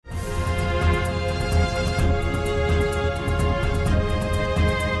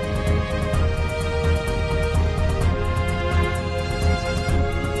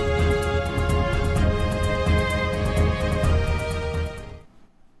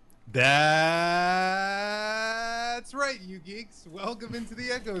That's right, you geeks. Welcome into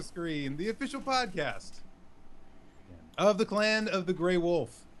the Echo Screen, the official podcast of the Clan of the Grey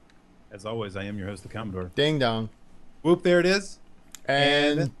Wolf. As always, I am your host, the Commodore. Ding dong. Whoop, there it is.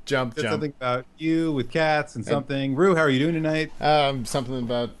 And And jump. something about you with cats and something. Rue, how are you doing tonight? Something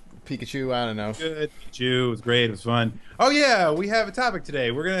about Pikachu. I don't know. Good. You. It was great. It was fun. Oh, yeah, we have a topic today.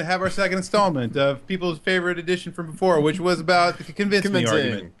 We're going to have our second installment of people's favorite edition from before, which was about the convince me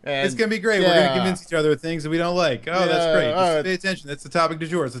argument. And It's going to be great. We're going to convince each other with things that we don't like. Oh, that's great. Just pay attention. That's the topic du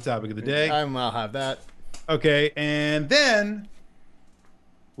jour. It's the topic of the day. I'll have that. Okay, and then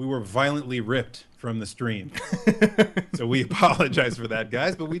we were violently ripped from the stream. So we apologize for that,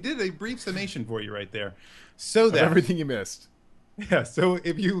 guys, but we did a brief summation for you right there. So that Everything you missed. yeah, so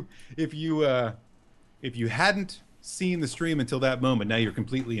if you hadn't seen the stream until that moment, now you're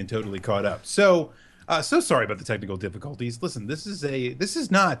completely and totally caught up. So so sorry about the technical difficulties. Listen, this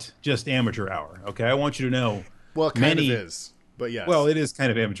is not just amateur hour, okay? I want you to know Well, it kind of is, but yes. well, it is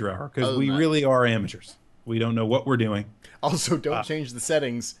kind of amateur hour because we really are amateurs. We don't know what we're doing. Also, don't change the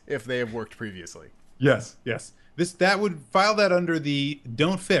settings if they have worked previously. Yes. That would file that under the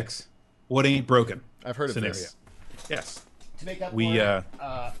don't fix what ain't broken. I've heard of scenario. this. Yes. To make up We have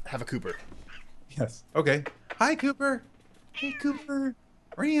a Cooper. yes. Okay. Hi Cooper. Hey Cooper.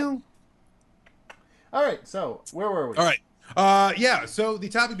 Real. All right, so where were we? All right. Yeah, so the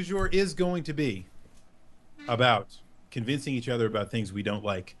topic du jour is going to be about convincing each other about things we don't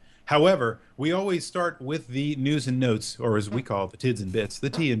like. However, we always start with the news and notes, or as we call it, the tids and bits, the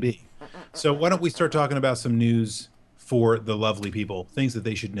T and B. So why don't we start talking about some news for the lovely people, things that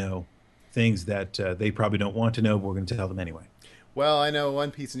they should know, things that they probably don't want to know, but we're going to tell them anyway. Well, I know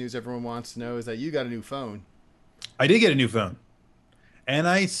one piece of news everyone wants to know is that you got a new phone. I did get a new phone, and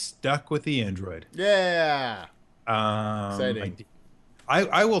I stuck with the Android. Yeah. Exciting.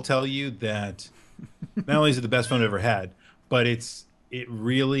 I will tell you that not only is it the best phone I've ever had, but it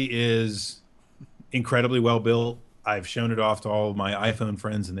really is incredibly well built. I've shown it off to all of my iPhone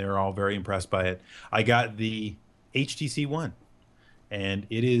friends, and they're all very impressed by it. I got the HTC One, and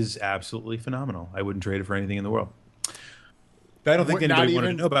it is absolutely phenomenal. I wouldn't trade it for anything in the world. I don't think anybody wanted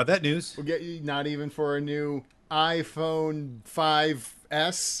to know about that news. We'll get you not even for a new iPhone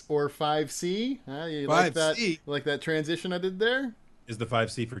 5S or 5C. You 5C. like that? You like that transition I did there? Is the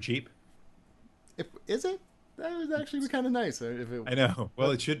 5C for cheap? Is it? That would actually be kind of nice. If it, I know.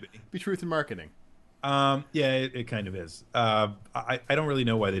 Well, it should be. Be truth in marketing. Yeah, it kind of is. I don't really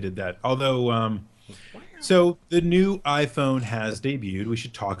know why they did that. Although, so the new iPhone has debuted. We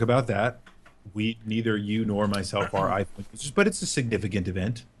should talk about that. Neither you nor myself are iPhone users, but it's a significant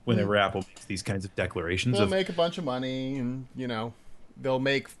event whenever Apple makes these kinds of declarations. They'll make a bunch of money, and they'll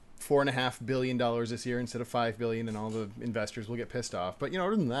make $4.5 billion this year instead of $5 billion, and all the investors will get pissed off. But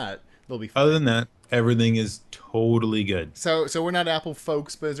other than that, they'll be fine. Other than that, everything is totally good. So we're not Apple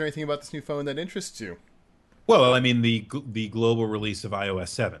folks, but is there anything about this new phone that interests you? Well, I mean the global release of iOS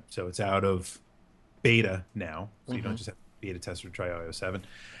 7, so it's out of beta now, so you don't just have to be a beta tester to try iOS 7.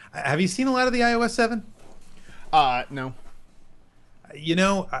 Have you seen a lot of the iOS 7? No.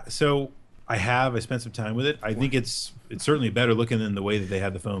 So I have. I spent some time with it. I think it's certainly better looking than the way that they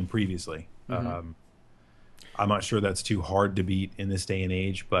had the phone previously. I'm not sure that's too hard to beat in this day and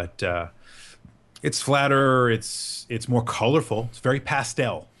age, but it's flatter. It's more colorful. It's very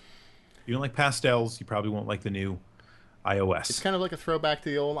pastel. If you don't like pastels, you probably won't like the new iOS. It's kind of like a throwback to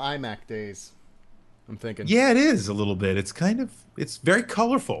the old iMac days, I'm thinking. Yeah, it is a little bit. It's very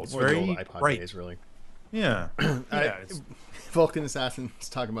colorful. It's very the old iPod bright. days, really. Yeah. Vulcan Assassin is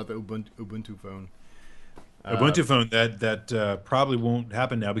talking about the Ubuntu phone. Ubuntu phone that probably won't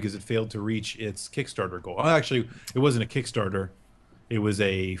happen now because it failed to reach its Kickstarter goal. Well, actually, it wasn't a Kickstarter. It was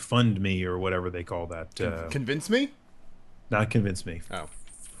a Fund Me or whatever they call that. Convince me? Not Convince Me. Oh.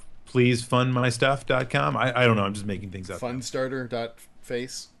 Please fundmystuff.com. I don't know. I'm just making things up.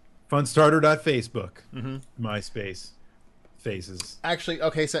 Fundstarter.face. Fundstarter.facebook. MySpace. Faces. Actually,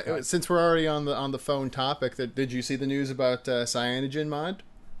 okay, so since we're already on the phone topic, did you see the news about CyanogenMod?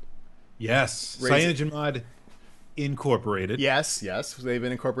 Yes. CyanogenMod Incorporated. Yes. They've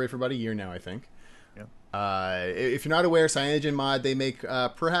been incorporated for about a year now, I think. Yeah. If you're not aware, CyanogenMod, they make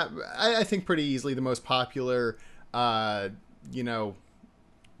perhaps, I think pretty easily the most popular,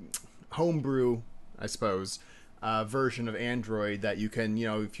 homebrew, I suppose, version of Android that you can,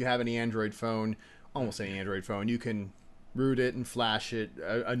 if you have any Android phone, almost any Android phone, you can root it and flash it,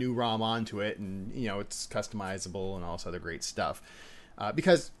 a new ROM onto it, and it's customizable and all this other great stuff.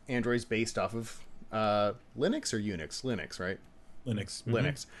 Because Android's based off of Linux or Unix? Linux, right? Linux.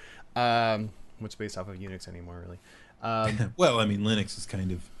 Linux. What's based off of Unix anymore, really? Well, I mean, Linux is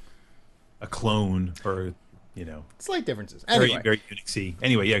kind of a clone or, you know, Slight differences. very Anyway, very Unixy.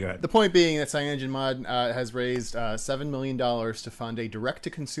 Anyway, yeah, go ahead. the point being that CyanogenMod has raised $7 million to fund a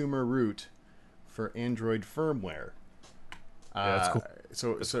direct-to-consumer route for Android firmware. Yeah, that's cool.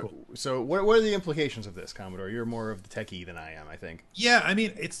 So, That's so, cool. so, what are the implications of this, Commodore? You're more of the techie than I am, I think. Yeah, I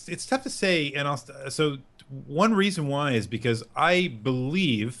mean, it's tough to say, and so one reason why is because I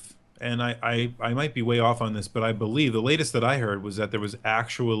believe, and I might be way off on this, but I believe the latest that I heard was that there was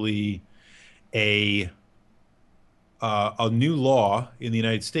actually a a new law in the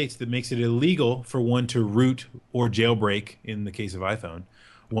United States that makes it illegal for one to root or jailbreak, in the case of iPhone,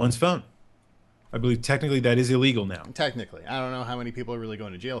 one's phone. I believe technically that is illegal now. Technically, I don't know how many people are really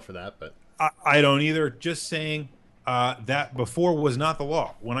going to jail for that, but I don't either. Just saying that before was not the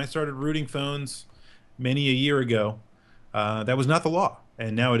law. When I started rooting phones many a year ago, that was not the law,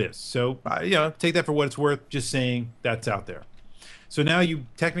 and now it is. So, you know, take that for what it's worth. Just saying that's out there. So now you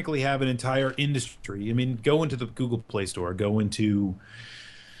technically have an entire industry. I mean, go into the Google Play Store, go into,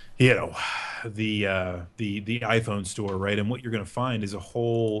 you know, the iPhone store, right? And what you're going to find is a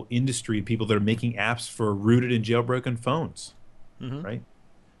whole industry of people that are making apps for rooted and jailbroken phones, right?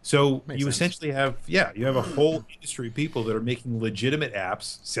 So makes you sense. essentially have, yeah, you have a whole industry of people that are making legitimate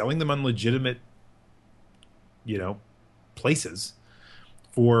apps, selling them on legitimate, you know, places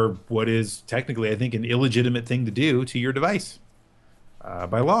for what is technically, I think, an illegitimate thing to do to your device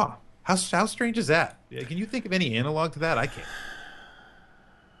by law. How strange is that? Can you think of any analog to that? I can't.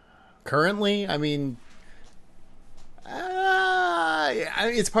 currently, I mean,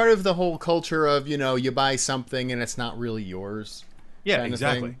 it's part of the whole culture of, you know, you buy something and it's not really yours. Yeah, Kind of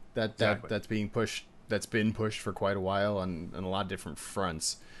exactly. thing. Exactly. That's being pushed. That's been pushed for quite a while on a lot of different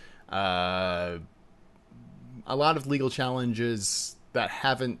fronts. Uh, a lot of legal challenges that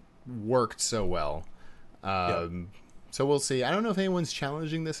haven't worked so well. Yeah. So we'll see. I don't know if anyone's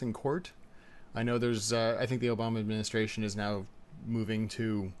challenging this in court. I know there's. I think the Obama administration is now moving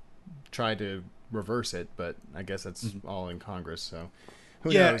to try to reverse it, but I guess that's all in Congress. So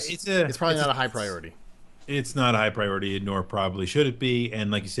who Yeah, knows? it's Probably it's not a high priority. it's not a high priority, nor probably should it be.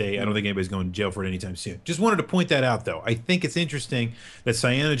 And like you say, I don't think anybody's going to jail for it anytime soon. Just wanted to point that out, though. I think it's interesting that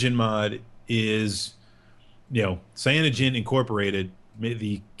CyanogenMod is, you know, Cyanogen Incorporated,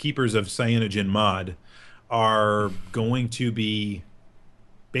 the keepers of CyanogenMod, are going to be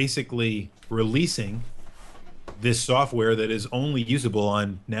basically releasing this software that is only usable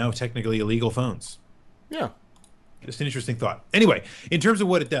on now technically illegal phones. Yeah. Just an interesting thought. Anyway, in terms of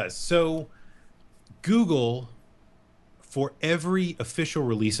what it does, so Google, for every official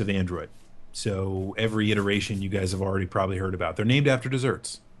release of Android, so every iteration you guys have already probably heard about, they're named after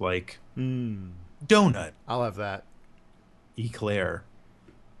desserts like donut, I'll have that. eclair,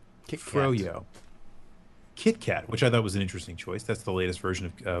 Kit Kat. froyo, Kit Kat, which I thought was an interesting choice. That's the latest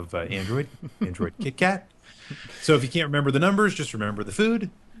version of Android, Android Kit Kat. So if you can't remember the numbers, just remember the food.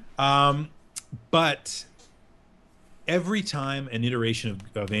 But every time an iteration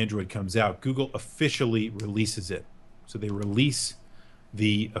of Android comes out, Google officially releases it. So they release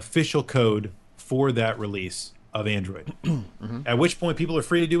the official code for that release of Android. At which point, people are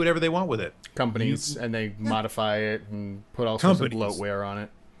free to do whatever they want with it. Companies, and they modify it and put all sorts of Companies. bloatware on it.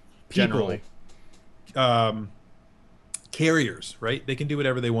 People, Generally. carriers, right? They can do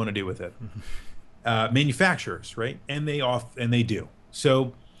whatever they want to do with it. Manufacturers, right? And they do.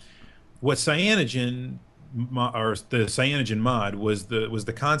 So what Cyanogen or the Cyanogen mod was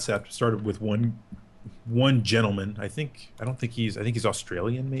the concept started with one gentleman. I think he's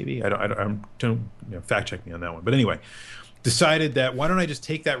Australian, maybe. I don't you know, fact check me on that one. But anyway, decided that why don't I just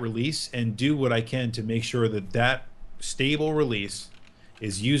take that release and do what I can to make sure that that stable release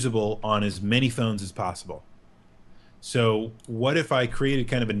is usable on as many phones as possible. So what if I created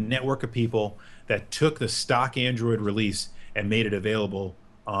kind of a network of people that took the stock Android release and made it available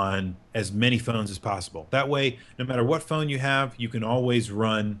on as many phones as possible? That way, no matter what phone you have, you can always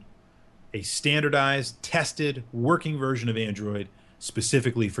run a standardized, tested, working version of Android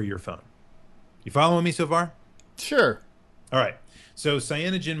specifically for your phone. You following me so far? Sure. All right. So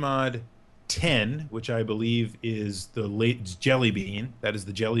CyanogenMod 10, which I believe is the latest Jelly Bean, that is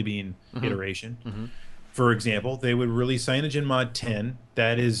the Jelly Bean iteration. For example, they would release CyanogenMod 10.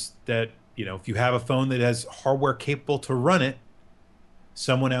 That is that, you know, if you have a phone that has hardware capable to run it,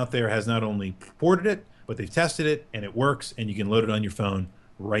 someone out there has not only ported it, but they've tested it and it works, and you can load it on your phone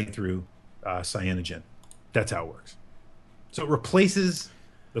right through Cyanogen. That's how it works. So it replaces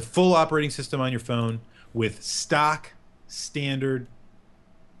the full operating system on your phone with stock, standard,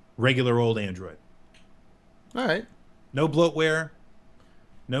 regular old Android. All right. No bloatware,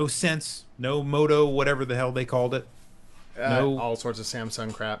 no Sense, no Moto, whatever the hell they called it. No, All sorts of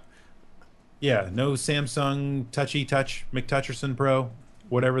Samsung crap. Yeah, no Samsung Touchy Touch McToucherson Pro,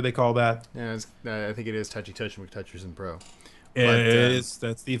 whatever they call that. Yeah, I think it is Touchy Touch McToucherson Pro. But Is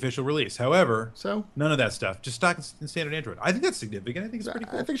that's the official release. However, so none of that stuff. Just stock and standard Android. I think that's significant. I think it's pretty I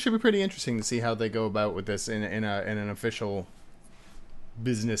cool. think it should be pretty interesting to see how they go about with this in an official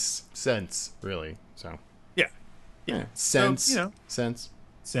business sense, really. So Yeah, yeah, So sense.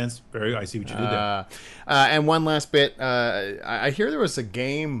 sense. Very. I see what you did there. And one last bit. I hear there was a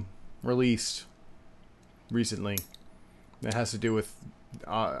game released recently that has to do with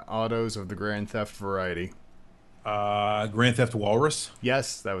autos of the Grand Theft variety. Grand Theft Walrus,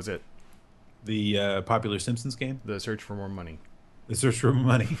 Yes, that was it. the popular Simpsons game. The Search for More Money. The search for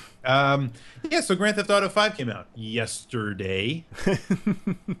money. Yeah. So Grand Theft Auto 5 came out yesterday.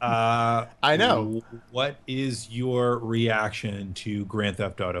 I know. What is your reaction to Grand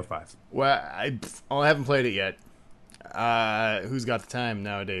Theft Auto 5? Well, I haven't played it yet. Who's got the time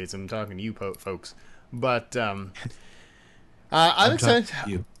nowadays? I'm talking to you folks. But I'm excited.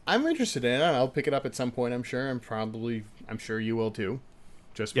 You. I'm interested in it. I'll pick it up at some point. I'm sure. I'm sure you will too,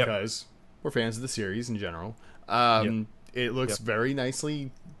 just Yep. because we're fans of the series in general. Yep. It looks Yep. very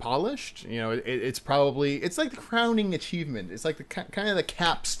nicely polished. You know, it's probably it's like the crowning achievement. It's like the kind of the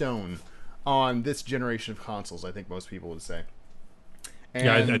capstone on this generation of consoles. I think most people would say. And,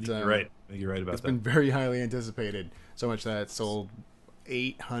 Yeah, I think you're right. I think you're right about It's that. been very highly anticipated, so much that it sold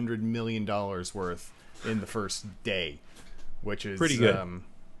 $800 million worth in the first day, which is Pretty good.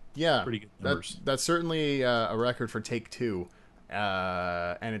 Yeah, Pretty good numbers. That's certainly a record for Take-Two,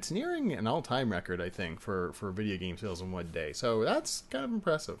 and it's nearing an all-time record, I think, for video game sales in one day. So that's kind of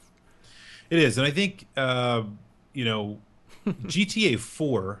impressive. It is, and I think GTA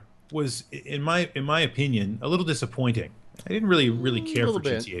 4 was, in my opinion, a little disappointing. I didn't really care little for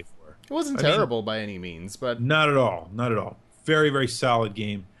bit. GTA 4. It wasn't I mean, terrible by any means, but Not at all. Not at all. Very, very solid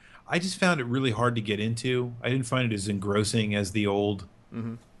game. I just found it really hard to get into. I didn't find it as engrossing as the old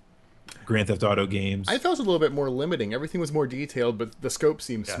Grand Theft Auto games. I felt a little bit more limiting. Everything was more detailed, but the scope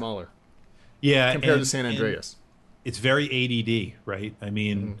seemed smaller Yeah, compared to and- San and Andreas. it's very ADD, right? I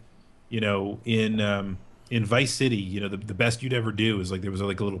mean, in Vice City, the best you'd ever do is like there was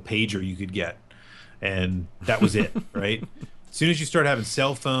like a little pager you could get, and that was it, right? As soon as you start having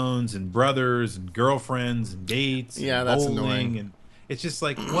cell phones and brothers and girlfriends and dates, Yeah, and that's bowling, annoying. and it's just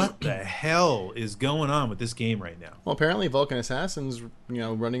like, what the hell is going on with this game right now? Well, apparently Vulcan Assassin's,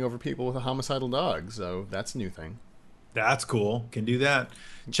 running over people with a homicidal dog, so that's a new thing. That's cool. Can do that.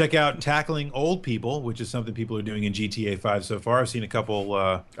 Check out Tackling Old People, which is something people are doing in GTA 5 so far. I've seen a couple.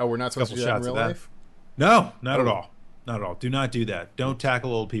 Oh, we're not supposed to do that in shots real of that. life? No, not at Oh. all. Not at all. Do not do that. Don't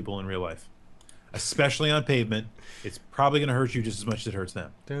tackle old people in real life, especially on pavement. It's probably going to hurt you just as much as it hurts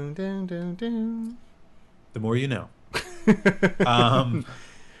them. Dun, dun, dun, dun. The more you know.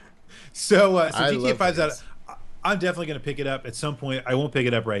 So I GTA love 5's out. these. I'm definitely going to pick it up at some point. I won't pick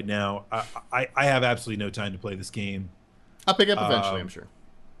it up right now. I have absolutely no time to play this game. I'll pick it up eventually, I'm sure.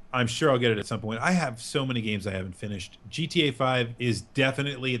 I'm sure I'll get it at some point. I have so many games I haven't finished. GTA 5 is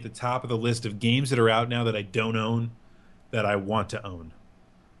definitely at the top of the list of games that are out now that I don't own, that I want to own.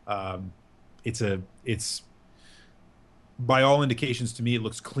 It's by all indications to me, it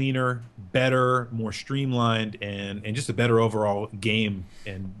looks cleaner, better, more streamlined, and just a better overall game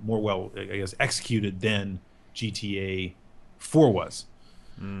and more I guess, executed than GTA 4 was.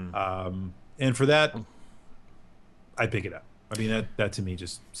 And for that, I pick it up. I mean, that to me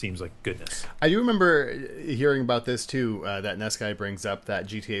just seems like goodness. I do remember hearing about this too. That Nest guy brings up that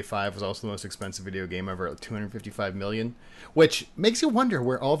GTA 5 was also the most expensive video game ever at $255 million, which makes you wonder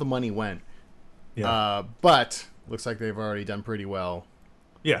where all the money went. Yeah. But looks like they've already done pretty well.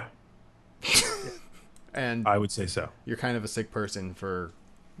 Yeah, And I would say so. you're kind of a sick person for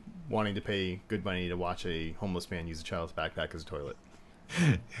wanting to pay good money to watch a homeless man use a child's backpack as a toilet.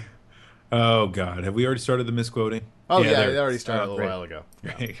 Oh God, have we already started the misquoting? Oh yeah, there it it already is. started Oh, a little great. while ago.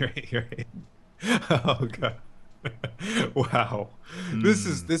 Right. Oh God. Wow. This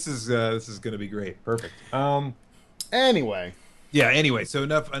is going to be great. Perfect. Anyway, Yeah. Anyway, so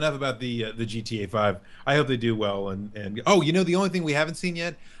enough about the GTA 5. I hope they do well. And oh, the only thing we haven't seen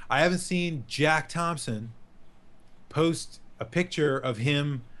yet, I haven't seen Jack Thompson post a picture of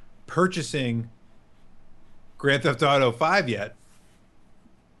him purchasing Grand Theft Auto 5 yet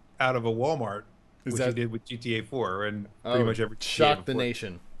out of a Walmart, Is which that- he did with GTA 4 and pretty much every GTA shocked the before.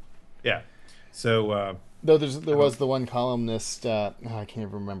 nation. Yeah. So Though there was the one columnist, I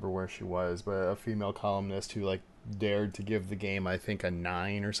can't remember where she was, but a female columnist who dared to give the game, I think, a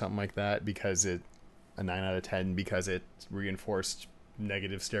 9 or something like that, because a 9 out of 10 because it reinforced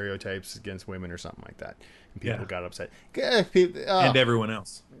negative stereotypes against women or something like that, and people Yeah. got upset. and everyone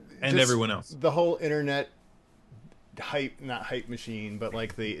else. and everyone else. The whole internet hype, not hype machine, but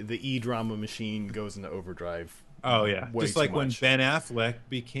like the e-drama machine goes into overdrive. Oh yeah, just like when Ben Affleck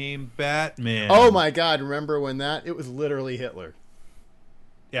became Batman. Oh my God! Remember when that? It was literally Hitler.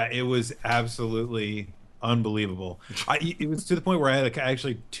 Yeah, it was absolutely unbelievable. It was to the point where I had to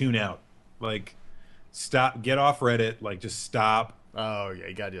actually tune out, like, stop, get off Reddit, like just stop. Oh yeah,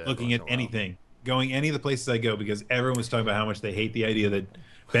 you gotta do that. Looking at anything, going any of the places I go, because everyone was talking about how much they hate the idea that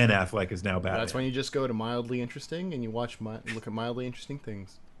Ben Affleck is now Batman. That's when you just go to Mildly Interesting and you look at mildly interesting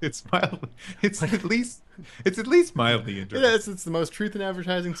things. It's mildly. It's at least mildly interesting. Yeah, it's the most truth in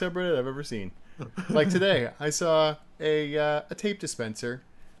advertising subreddit I've ever seen. Like today, I saw a tape dispenser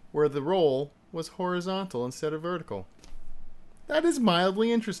where the roll was horizontal instead of vertical. That is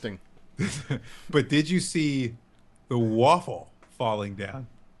mildly interesting. But did you see the waffle falling down?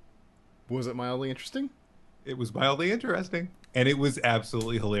 Was it mildly interesting? It was mildly interesting, and it was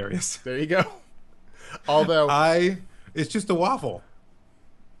absolutely hilarious. There you go. Although it's just a waffle.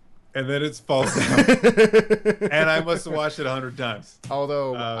 And then it falls down. And I must have watched it 100 times.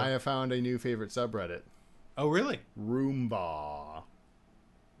 Although I have found a new favorite subreddit. Oh, really? Roomba.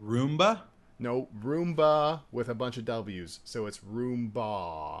 Roomba? No, Roomba with a bunch of W's. So it's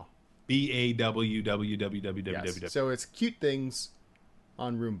Roomba. BAWWWWW. Yes. So it's cute things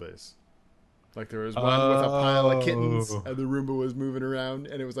on Roombas. Like there was one with a pile of kittens, and the Roomba was moving around,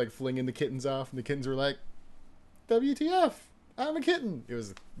 and it was like flinging the kittens off, and the kittens were like, WTF? I'm a kitten. It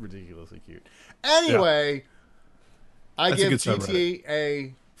was ridiculously cute. Anyway, yeah. I give GTA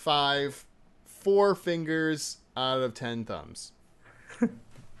a 5, 4 fingers out of 10 thumbs.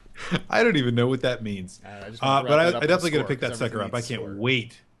 I don't even know what that means. But I definitely going to pick that sucker up. I can't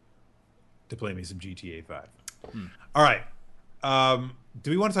wait to play me some GTA 5. All right. Do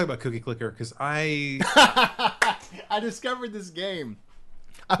we want to talk about Cookie Clicker? Because I discovered this game.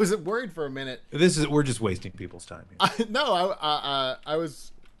 I was worried for a minute. We're just wasting people's time here. I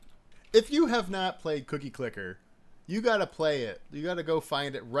was. If you have not played Cookie Clicker, you got to play it. You got to go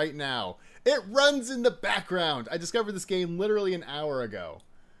find it right now. It runs in the background. I discovered this game literally an hour ago.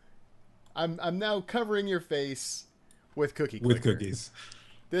 I'm now covering your face with Cookie Clicker. With cookies.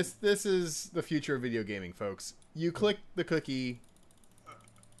 This is the future of video gaming, folks. You click the cookie.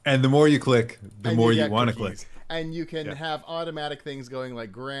 And the more you click, the more you want to click. And you can have automatic things going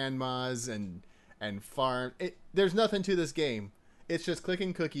like grandmas and farm. There's nothing to this game. It's just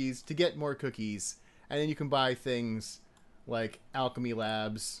clicking cookies to get more cookies. And then you can buy things like Alchemy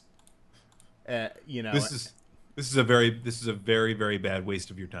Labs. This is a very very bad waste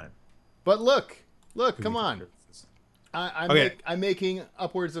of your time. But look, come on. I'm making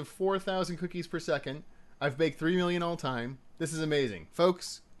upwards of 4,000 cookies per second. I've baked 3 million all time. This is amazing,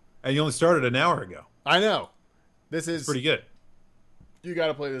 folks. And you only started an hour ago. I know. This is pretty good. You got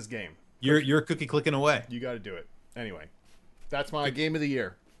to play this game. You're cookie clicking away. You got to do it. Anyway, that's my game of the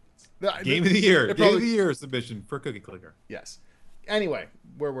year. Game of the year. Game of the year submission for Cookie Clicker. Yes. Anyway,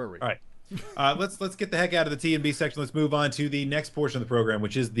 where were we? All right. Let's get the heck out of the T&B section. Let's move on to the next portion of the program,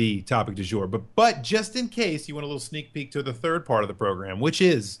 which is the topic du jour. But just in case you want a little sneak peek to the third part of the program, which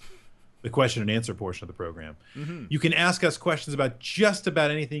is the question and answer portion of the program. Mm-hmm. You can ask us questions about just about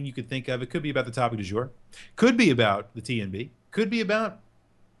anything you could think of. It could be about the topic du jour. Could be about the TNB. Could be about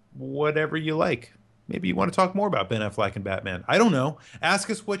whatever you like. Maybe you want to talk more about Ben Affleck and Batman. I don't know. Ask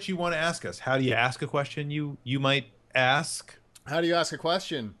us what you want to ask us. How do you ask a question you might ask? How do you ask a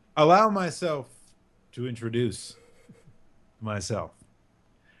question? Allow myself to introduce myself.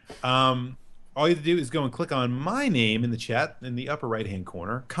 All you have to do is go and click on my name in the chat in the upper right-hand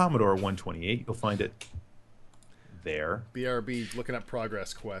corner, Commodore 128. You'll find it there. BRB, looking up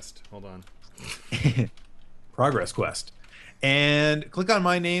Progress Quest. Hold on. Progress Quest. And click on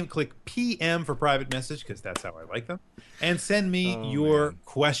my name, click PM for private message, because that's how I like them. And send me your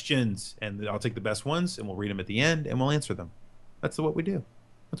questions. And I'll take the best ones, and we'll read them at the end, and we'll answer them. That's what we do.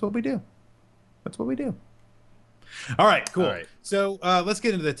 That's what we do. That's what we do. All right, cool. All right. So let's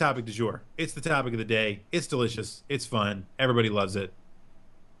get into the topic du jour. It's the topic of the day. It's delicious. It's fun. Everybody loves it.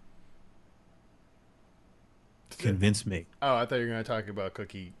 Convince me. Oh, I thought you were going to talk about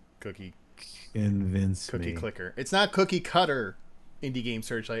Cookie. Convince Cookie me. Clicker. It's not Cookie Cutter, Indie Game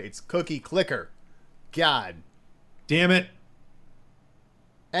Searchlight. It's Cookie Clicker. God. Damn it.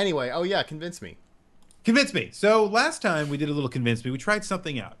 Anyway, convince me. Convince me. So last time we did a little convince me. We tried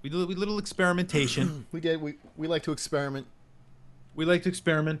something out. We did a little experimentation. We did. We like to experiment. We like to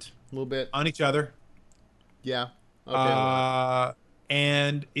experiment a little bit on each other. Yeah. Okay.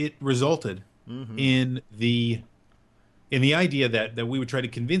 And it resulted in the idea that we would try to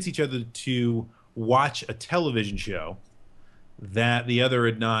convince each other to watch a television show that the other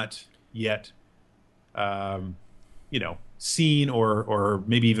had not yet, seen or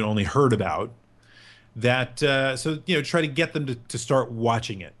maybe even only heard about. That so try to get them to start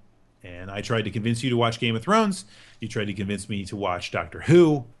watching it. And I tried to convince you to watch Game of Thrones. You tried to convince me to watch Doctor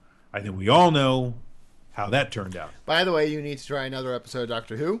Who. I think we all know how that turned out. By the way, you need to try another episode of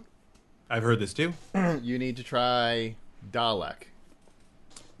Doctor Who. I've heard this too. You need to try Dalek.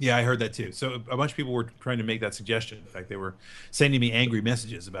 Yeah, I heard that too. So a bunch of people were trying to make that suggestion. In fact, they were sending me angry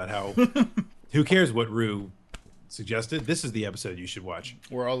messages about how who cares what Rue suggested. This is the episode you should watch.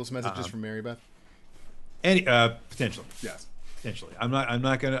 Were all those messages from Mary Beth? Potentially. Yes. Potentially. I'm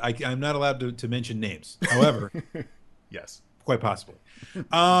not allowed to mention names. However, yes, quite possibly.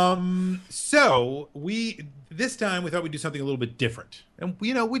 So this time we thought we'd do something a little bit different, and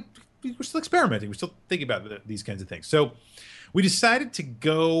we're still experimenting. We're still thinking about these kinds of things. So we decided to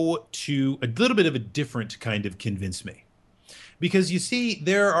go to a little bit of a different kind of convince me, because you see,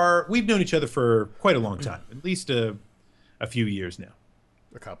 we've known each other for quite a long time, at least a few years now.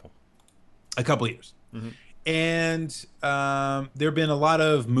 A couple years. Mm-hmm. And there have been a lot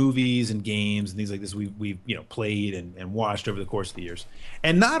of movies and games and things like this we've played and watched over the course of the years,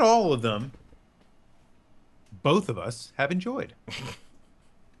 and not all of them both of us have enjoyed.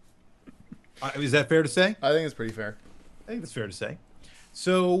 Is that fair to say? I think it's pretty fair. I think that's fair to say.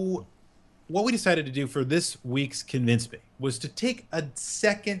 So what we decided to do for this week's Convince Me was to take a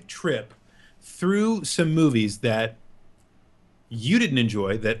second trip through some movies that you didn't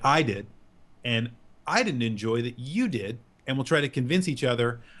enjoy that I did, and I didn't enjoy that you did, and we'll try to convince each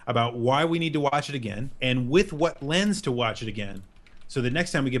other about why we need to watch it again and with what lens to watch it again, so that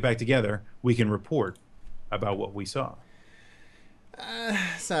next time we get back together, we can report about what we saw.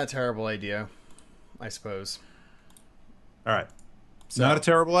 It's not a terrible idea, I suppose. All right. It's not a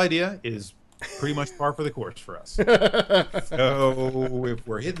terrible idea. It is pretty much par for the course for us. So if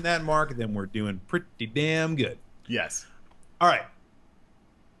we're hitting that mark, then we're doing pretty damn good. Yes. All right.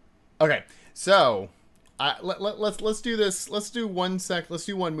 Okay. So let's do this. Let's do one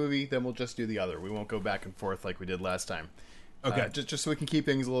movie, then we'll just do the other. We won't go back and forth like we did last time. Okay. Just so we can keep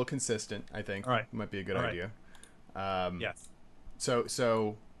things a little consistent, I think. All right. It might be a good idea. Yes.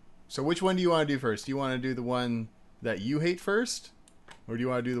 So which one do you want to do first? Do you want to do the one that you hate first, or do you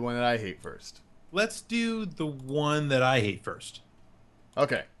want to do the one that I hate first? Let's do the one that I hate first.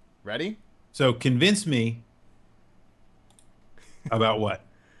 Okay. Ready? So convince me about what?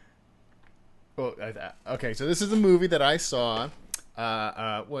 Well, okay. So this is a movie that I saw.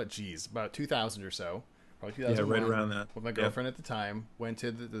 About 2000 or so. Probably 2001. Yeah, right around that. With my girlfriend at the time. Went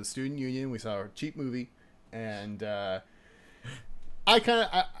to the student union. We saw a cheap movie, and the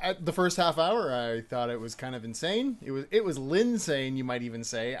first half hour, I thought it was kind of insane. It was linsane, you might even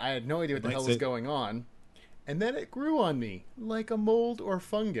say. I had no idea what the hell was going on, and then it grew on me like a mold or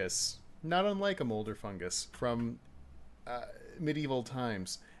fungus, not unlike a mold or fungus from medieval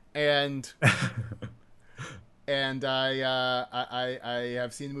times, and I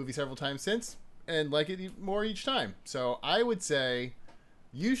have seen the movie several times since and like it more each time. So I would say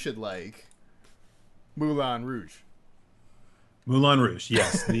you should like Moulin Rouge. Moulin Rouge,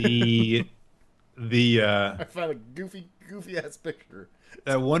 yes. I found a goofy ass picture.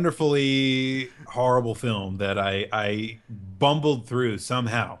 A wonderfully horrible film that I bumbled through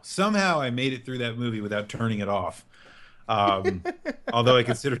somehow. Somehow I made it through that movie without turning it off. Although I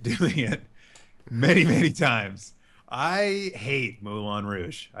considered doing it many, many times. I hate Moulin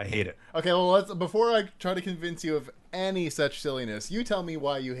Rouge. I hate it. Okay, well, before I try to convince you of any such silliness, you tell me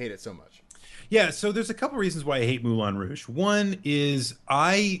why you hate it so much. Yeah, so there's a couple reasons why I hate Moulin Rouge. One is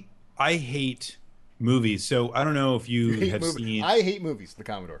I hate movies. So I don't know if you have seen. I hate movies. The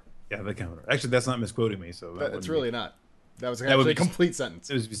Commodore. Yeah, the Commodore. Actually, that's not misquoting me. So that's really not. That was actually a complete sentence.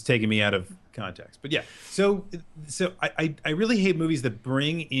 It was just taking me out of context. But yeah, so I really hate movies that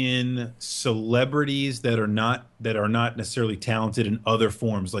bring in celebrities that are not necessarily talented in other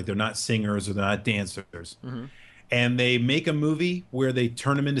forms, like they're not singers or they're not dancers, and they make a movie where they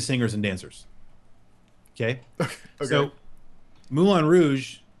turn them into singers and dancers. Okay. So Moulin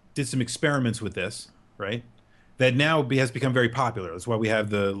Rouge did some experiments with this, right? That now has become very popular. That's why we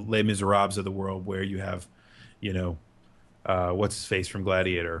have the Les Miserables of the world, where you have, what's his face from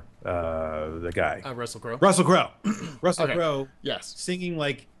Gladiator, the guy, Russell Crowe. Russell Crowe, yes, singing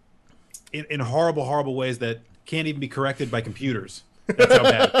like in horrible, horrible ways that can't even be corrected by computers. That's how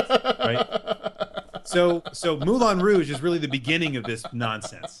bad it is, right? So Moulin Rouge is really the beginning of this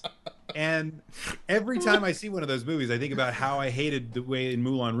nonsense. And every time I see one of those movies, I think about how I hated the way in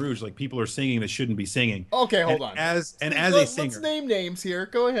Moulin Rouge, like people are singing that shouldn't be singing. Okay, hold and on. As a singer, let's name names here.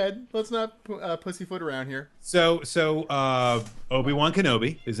 Go ahead. Let's not pussyfoot around here. so Obi-Wan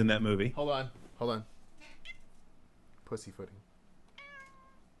Kenobi is in that movie. Hold on. Pussyfooting.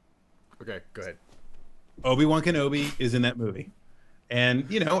 Okay, go ahead. Obi-Wan Kenobi is in that movie, and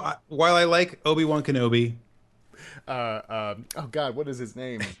while I like Obi-Wan Kenobi, oh God, what is his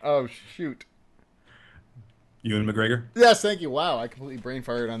name? Oh shoot. Ewan McGregor. Yes, thank you. Wow, I completely brain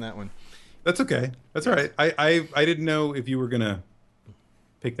fired on that one. That's okay. That's all right. I didn't know if you were gonna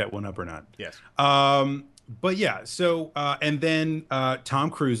pick that one up or not. Yes. But yeah. So and then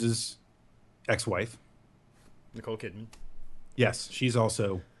Tom Cruise's ex-wife, Nicole Kidman. Yes, she's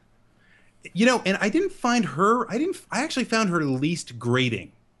also. And I didn't find her. I actually found her least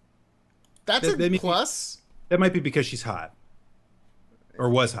grating. That's a plus. That might be because she's hot, or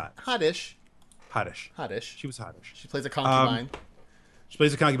was hot. Hottish. Hottish. She was hottish. She plays a concubine.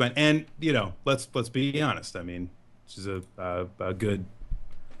 And let's be honest. I mean, she's a good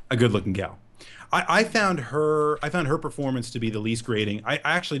looking gal. I found her performance to be the least grating. I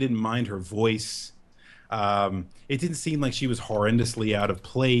actually didn't mind her voice. It didn't seem like she was horrendously out of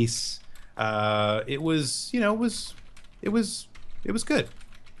place. It was good.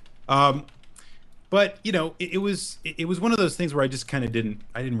 But it was one of those things where I just kind of didn't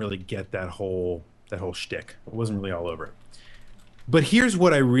really get that whole shtick. I wasn't really all over it. But here's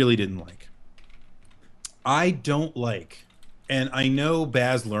what I really didn't like. I don't like, and I know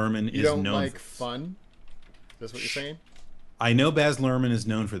Baz Luhrmann is known. You don't like fun? That's what you're saying? I know Baz Luhrmann is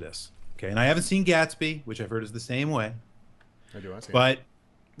known for this. Okay, and I haven't seen Gatsby, which I've heard is the same way. I do. I see. But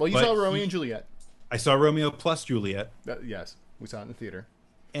you saw Romeo and Juliet. I saw Romeo plus Juliet. Yes, we saw it in the theater.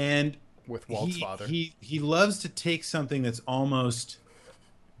 And with Walt's father, he loves to take something that's almost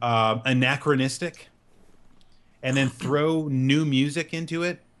anachronistic, and then throw new music into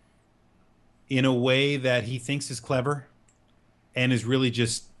it in a way that he thinks is clever, and is really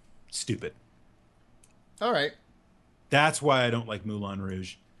just stupid. All right. That's why I don't like Moulin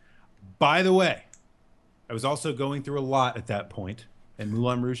Rouge. By the way, I was also going through a lot at that point, and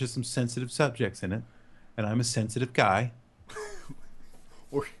Moulin Rouge has some sensitive subjects in it, and I'm a sensitive guy.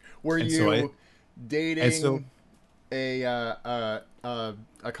 Were you dating a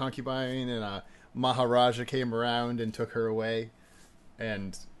concubine, and a Maharaja came around and took her away,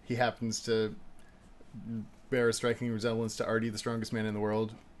 and he happens to bear a striking resemblance to Artie, the strongest man in the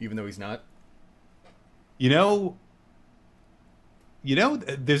world, even though he's not?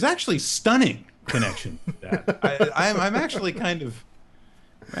 There's actually stunning connection to that. I'm actually kind of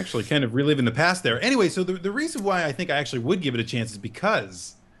reliving the past there. Anyway, so the reason why I think I actually would give it a chance is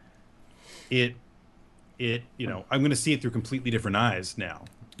because I'm going to see it through completely different eyes now,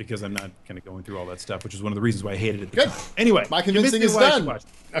 because I'm not kind of going through all that stuff, which is one of the reasons why I hated it. Good. Anyway, my convincing is done.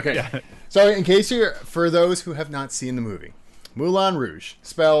 Okay. Yeah. So in case for those who have not seen the movie, Moulin Rouge,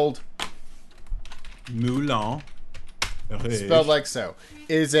 spelled Moulin. Spelled like so,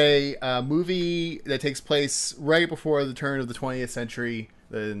 is a movie that takes place right before the turn of the 20th century,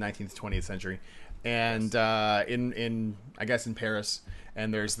 the 19th, 20th century, and in I guess in Paris.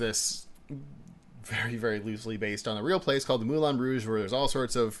 And there's this very, very loosely based on a real place called the Moulin Rouge, where there's all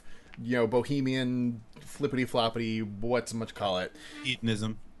sorts of bohemian flippity floppity, what's much call it,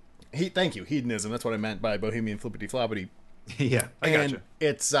 hedonism. Thank you, hedonism. That's what I meant by bohemian flippity floppity. Yeah, I gotcha.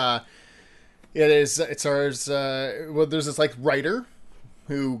 It's there's this like writer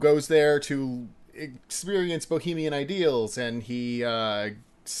who goes there to experience bohemian ideals, and he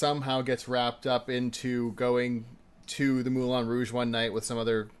somehow gets wrapped up into going to the Moulin Rouge one night with some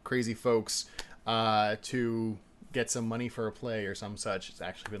other crazy folks to get some money for a play or some such. It's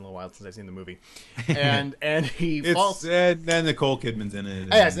actually been a little while since I've seen the movie. And he falls... And Nicole Kidman's in it.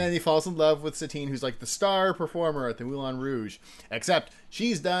 Yes, and then he falls in love with Satine, who's like the star performer at the Moulin Rouge. Except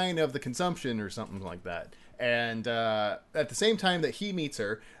she's dying of the consumption or something like that. And at the same time that he meets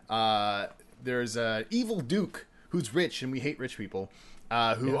her, there's an evil duke who's rich, and we hate rich people,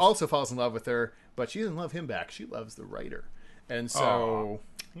 who also falls in love with her, but she doesn't love him back. She loves the writer. And so... Aww.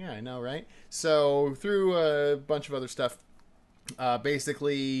 Yeah, I know, right? So through a bunch of other stuff,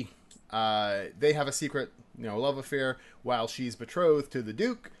 basically, they have a secret, love affair while she's betrothed to the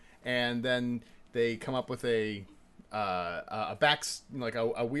Duke, and then they come up with a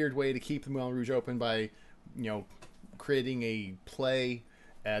weird way to keep the Moulin Rouge open by, creating a play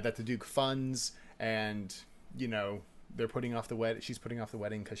that the Duke funds, and they're putting off the wedding. She's putting off the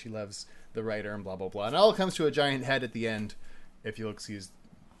wedding because she loves the writer, and blah blah blah, and it all comes to a giant head at the end, if you'll excuse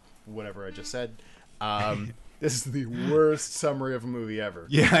whatever I just said. This is the worst summary of a movie ever.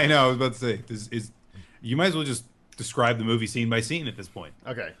 Yeah, I know. I was about to say this is. You might as well just describe the movie scene by scene at this point.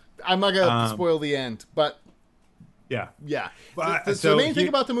 Okay, I'm not gonna spoil the end, but yeah. So the main thing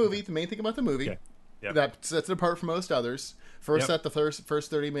about the movie, okay. Yep. that sets it apart from most others. First, Yep. at the first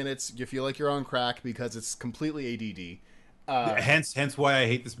 30 minutes, you feel like you're on crack because it's completely ADD. Hence why I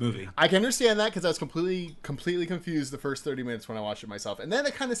hate this movie. I can understand that because I was completely confused the first 30 minutes when I watched it myself, and then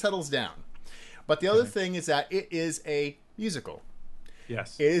it kind of settles down. But the other thing is that it is a musical.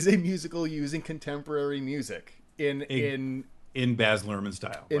 Yes. It is a musical using contemporary music in Baz Luhrmann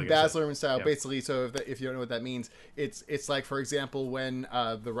style. In Baz Luhrmann style, Yep. basically. So if you don't know what that means, it's like, for example, when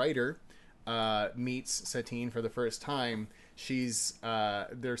the writer meets Satine for the first time,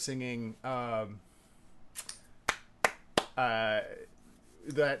 they're singing that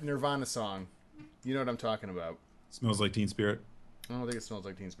Nirvana song. You know what I'm talking about? Smells Like Teen Spirit. I don't think it Smells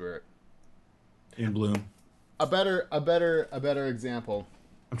Like Teen Spirit. In Bloom. A better example.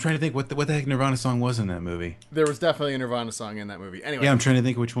 I'm trying to think what the heck Nirvana song was in that movie. There was definitely a Nirvana song in that movie. Anyway, Yeah, I'm trying to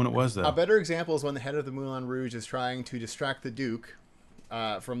think which one it was though. a better example is when the head of the Moulin Rouge is trying to distract the Duke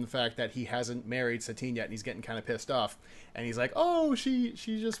from the fact that he hasn't married Satine yet, and he's getting kind of pissed off. And he's like, "Oh, she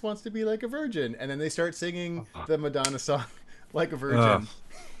just wants to be like a virgin." And then they start singing the Madonna song, "Like a Virgin."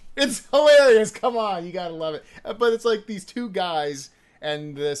 It's hilarious. Come on, you gotta love it. But it's like these two guys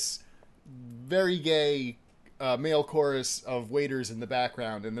and this very gay male chorus of waiters in the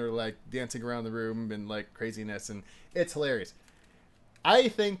background, and they're like dancing around the room and like craziness, and it's hilarious. I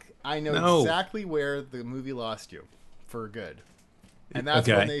think I know exactly where the movie lost you for good, and that's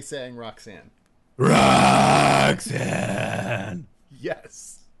when they sang Roxanne. Roxanne.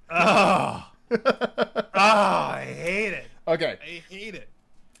 Yes. Oh. I hate it. Okay. I hate it.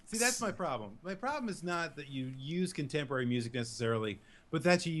 See, that's my problem. My problem is not that you use contemporary music necessarily, but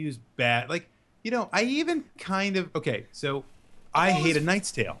that you use bad. Like, I even kind of so I hate A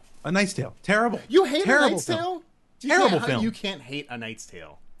Knight's Tale. A Knight's Tale. Terrible. You hate terrible A Knight's Tale? Terrible film. You can't hate A Knight's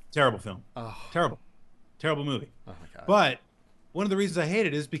Tale. Terrible film. Oh. Terrible movie. Oh my god. But one of the reasons I hate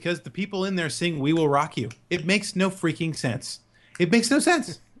it is because the people in there sing "We Will Rock You." It makes no freaking sense. It makes no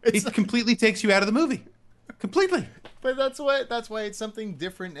sense. It completely takes you out of the movie. Completely. But that's why it's something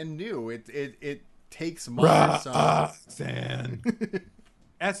different and new. It takes modern songs. Roxanne.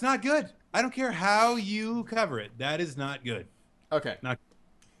 That's not good. I don't care how you cover it. That is not good. Okay.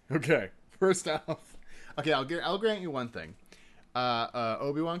 Okay. First off, okay, I'll grant you one thing.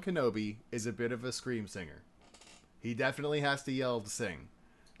 Obi-Wan Kenobi is a bit of a scream singer. He definitely has to yell to sing.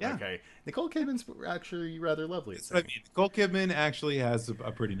 Yeah. Okay. Nicole Kidman's actually rather lovely at singing. singing. Nicole Kidman actually has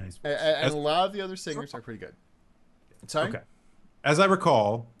a pretty nice voice. And a lot of the other singers are pretty good. Sorry? Okay. As I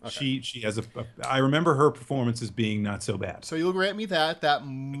recall, she has I remember her performance as being not so bad. So you'll grant me that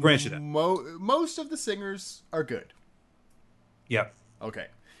grant you that. Most of the singers are good. Yeah. Okay.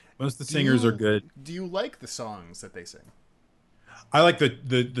 Most of the singers are good. Do you like the songs that they sing? I like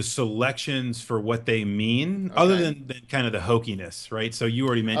the selections for what they mean, other than kind of the hokiness, right? So you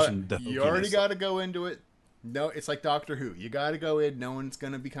already mentioned the hokiness. You already got to go into it. No, it's like Doctor Who. You got to go in knowing it's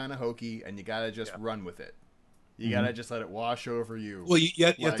going to be kind of hokey, and you got to just run with it. You gotta just let it wash over you. Well, you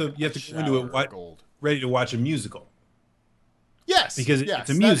have to go into it ready to watch a musical. Yes, because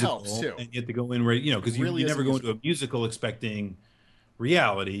it's a musical, that helps too. And you have to go in ready, because you never go into a musical expecting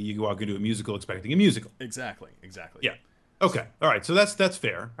reality. You walk into a musical expecting a musical. Exactly. Yeah. Okay. All right. So that's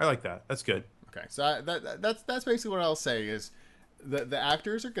fair. I like that. That's good. Okay. So that's basically what I'll say is the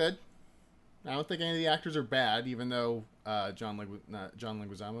actors are good. I don't think any of the actors are bad, even though John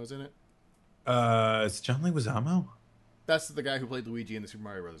Leguizamo is in it. Is John Leguizamo? That's the guy who played Luigi in the Super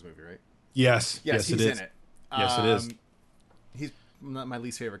Mario Brothers movie, right? Yes, he's it is. in it. Yes, it is. He's not my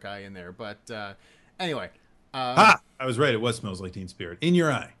least favorite guy in there, but anyway. I was right. It was Smells Like Teen Spirit. In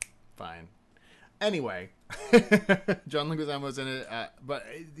Your Eye. Fine. Anyway, John Leguizamo's in it, but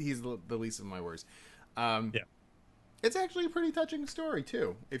he's the least of my worries. Yeah. It's actually a pretty touching story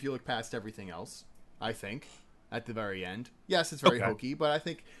too, if you look past everything else. I think. At the very end, yes, it's very hokey, but I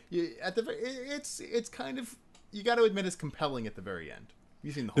think it's kind of, you got to admit, it's compelling at the very end.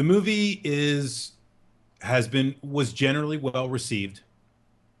 You've seen the movie was generally well received,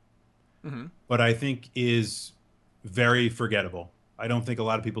 but I think is very forgettable. I don't think a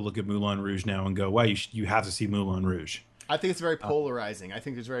lot of people look at Moulin Rouge now and go, "Wow, you have to see Moulin Rouge." I think it's very polarizing. I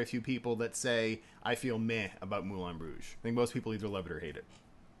think there's very few people that say I feel meh about Moulin Rouge. I think most people either love it or hate it.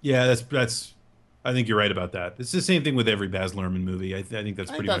 Yeah, that's. I think you're right about that. It's the same thing with every Baz Luhrmann movie. I think that's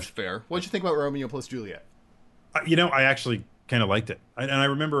pretty much fair. What'd you think about Romeo plus Juliet? I actually kind of liked it. And I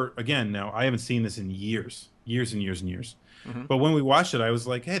remember, again, now I haven't seen this in years, years and years and years. Mm-hmm. But when we watched it, I was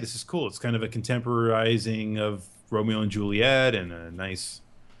like, hey, this is cool. It's kind of a contemporizing of Romeo and Juliet and a nice,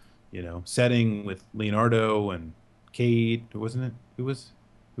 setting with Leonardo and Kate, wasn't it? Who was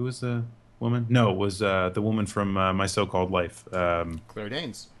the woman? No, it was the woman from My So-Called Life. Claire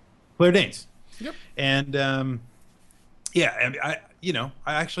Danes. Claire Danes. Yep. And yeah,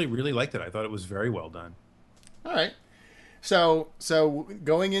 I actually really liked it. I thought it was very well done. All right. So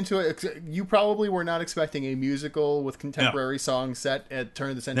going into it, you probably were not expecting a musical with contemporary songs set at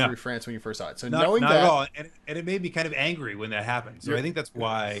turn of the century France when you first saw it. So knowing not that, at all, and it made me kind of angry when that happened. So I think that's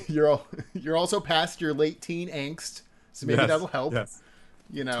why you're also past your late teen angst. So maybe that'll help. Yes.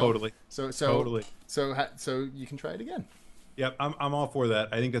 Totally. Totally. So you can try it again. Yep, I'm all for that.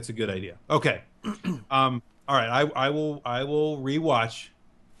 I think that's a good idea. Okay. All right, I will rewatch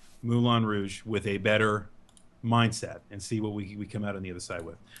Moulin Rouge with a better mindset and see what we come out on the other side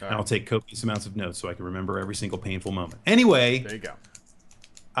with. And I'll take copious amounts of notes so I can remember every single painful moment. Anyway, there you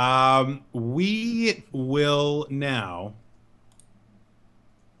go. We will now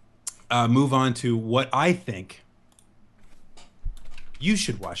move on to what I think you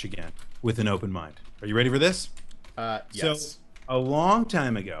should watch again with an open mind. Are you ready for this? Yes. So, a long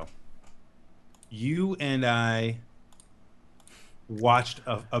time ago, you and I watched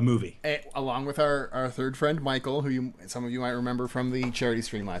a movie. Along with our third friend, Michael, who some of you might remember from the charity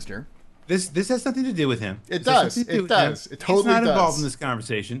stream last year. This has nothing to do with him. It does. It does. It totally does. He's not involved in this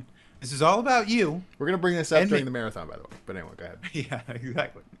conversation. This is all about you. We're going to bring this up during the marathon, by the way. But anyway, go ahead. Yeah,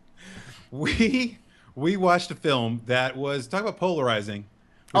 exactly. We watched a film that was, talk about polarizing.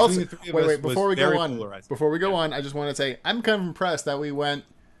 Also, wait, before we go on, I just want to say, I'm kind of impressed that we went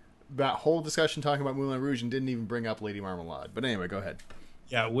that whole discussion talking about Moulin Rouge and didn't even bring up Lady Marmalade. But anyway, go ahead.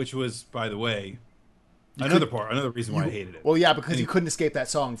 Yeah, which was, by the way, another reason why I hated it. Well, yeah, because you couldn't escape that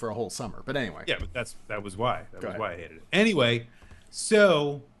song for a whole summer. But anyway. Yeah, but that was why. That was why I hated it. Anyway,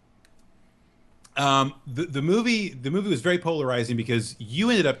 so the movie was very polarizing because you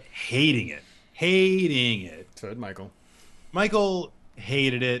ended up hating it. So did Michael. Michael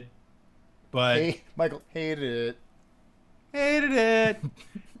hated it, but Michael hated it.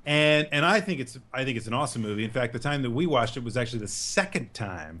 And I think it's an awesome movie. In fact, the time that we watched it was actually the second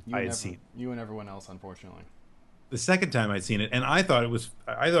time I had seen it. You and everyone else, unfortunately. The second time I'd seen it, and I thought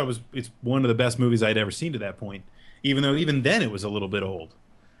it's one of the best movies I'd ever seen to that point, even though even then it was a little bit old.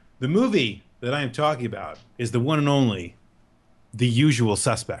 The movie that I am talking about is the one and only The Usual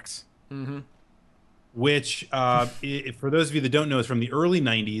Suspects. Mm-hmm. Which, for those of you that don't know, is from the early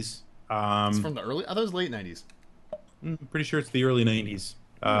 90s. It's from the early? I thought it was late 90s. I'm pretty sure it's the early 90s.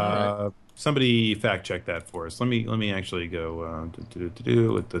 Right. Somebody fact check that for us. Let me actually go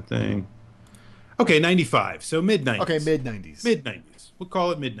with the thing. Okay, 95. So mid 90s. Okay, mid 90s. Mid 90s. We'll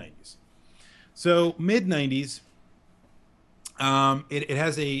call it mid 90s. So mid 90s. It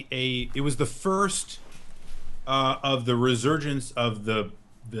has it was the first of the resurgence of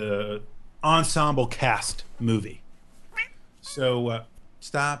the ensemble cast movie. So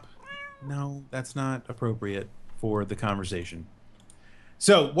stop. No, that's not appropriate for the conversation.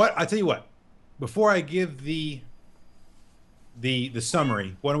 So I tell you what, before I give the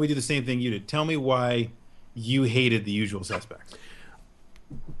summary, why don't we do the same thing you did? Tell me why you hated The Usual Suspects.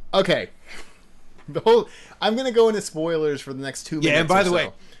 Okay. I'm going to go into spoilers for the next 2 minutes. Yeah, and by the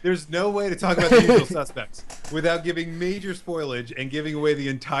way, there's no way to talk about The Usual Suspects without giving major spoilage and giving away the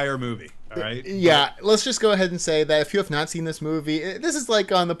entire movie. All right? Yeah, let's just go ahead and say that if you have not seen this movie, this is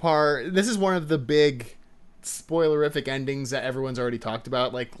like on the par. This is one of the big spoilerific endings that everyone's already talked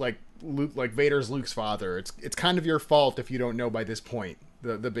about, like Vader's Luke's father. It's kind of your fault if you don't know by this point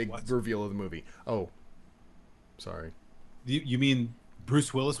the big reveal of the movie. Oh, sorry. You mean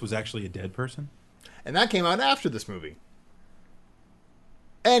Bruce Willis was actually a dead person? And that came out after this movie.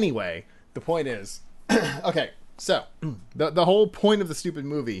 Anyway, the point is, okay, so the whole point of the stupid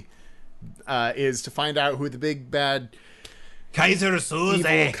movie is to find out who the big bad Keyser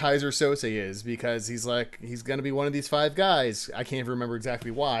Söze. Keyser Söze is, because he's going to be one of these 5 guys. I can't even remember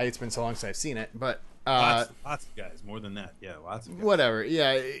exactly why. It's been so long since I've seen it, but lots of guys, more than that. Yeah, lots of guys. Whatever.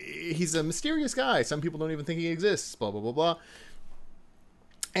 Yeah, he's a mysterious guy. Some people don't even think he exists. Blah blah blah blah.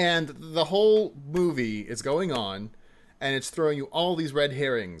 And the whole movie is going on, and it's throwing you all these red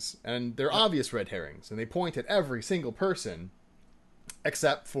herrings, and they're obvious red herrings, and they point at every single person,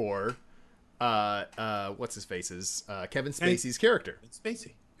 except for what's his face's Kevin Spacey's character.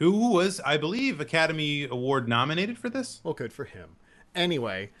 Spacey, who was, I believe, Academy Award nominated for this. Well, good for him.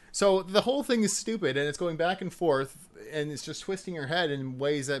 Anyway, so the whole thing is stupid, and it's going back and forth, and it's just twisting your head in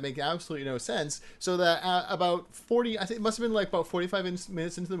ways that make absolutely no sense. So that about 40, I think it must have been like about 45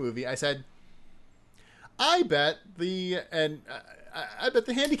 minutes into the movie, I said, I bet I bet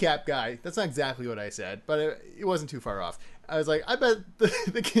the handicap guy. That's not exactly what I said, but it wasn't too far off. I was like, I bet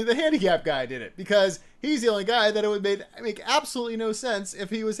the handicap guy did it because he's the only guy that it would make absolutely no sense if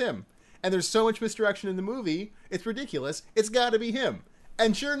he was him. And there's so much misdirection in the movie, it's ridiculous. It's got to be him.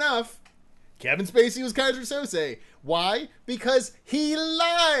 And sure enough, Kevin Spacey was Kaiser Sose. Why? Because he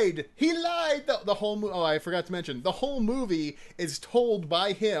lied. He lied. The whole movie. Oh, I forgot to mention. The whole movie is told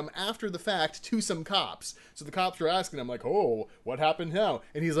by him after the fact to some cops. So the cops are asking him, like, oh, what happened now?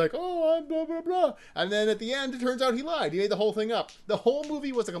 And he's like, oh, I'm blah, blah, blah. And then at the end, it turns out he lied. He made the whole thing up. The whole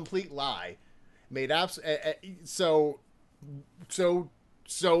movie was a complete lie. So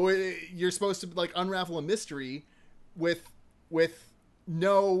you're supposed to, like, unravel a mystery with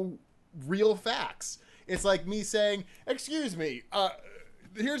no real facts. It's like me saying, excuse me,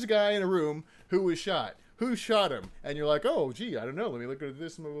 here's a guy in a room who was shot. Who shot him? And you're like, oh, gee, I don't know. Let me look at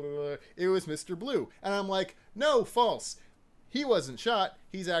this. It was Mr. Blue. And I'm like, no, false. He wasn't shot.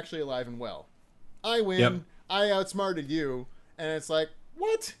 He's actually alive and well. I win. Yep. I outsmarted you. And it's like,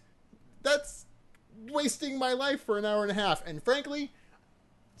 what? That's wasting my life for an hour and a half. And frankly,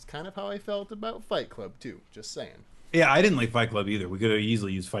 it's kind of how I felt about Fight Club, too. Just saying. Yeah, I didn't like Fight Club either. We could have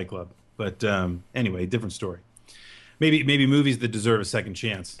easily used Fight Club. But anyway, different story. Maybe movies that deserve a second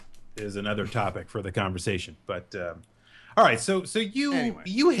chance is another topic for the conversation. But all right, so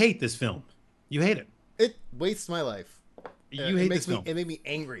you hate this film. You hate it. It wastes my life. You hate this film. It made me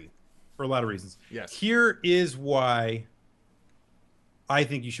angry for a lot of reasons. Yes. Here is why I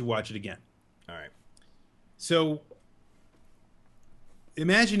think you should watch it again. All right. So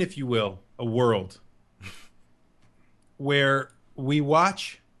imagine, if you will, a world where we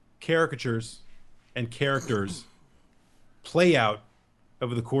watch caricatures and characters play out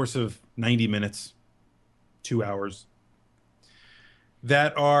over the course of 90 minutes, 2 hours,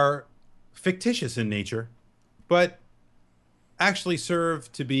 that are fictitious in nature, but actually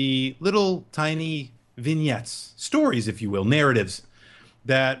serve to be little tiny vignettes, stories, if you will, narratives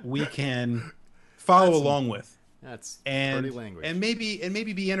that we can follow along with. That's pretty language. And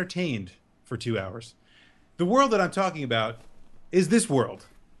maybe be entertained for 2 hours. The world that I'm talking about is this world.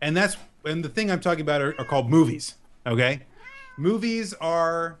 And the thing I'm talking about are called movies. Okay? Movies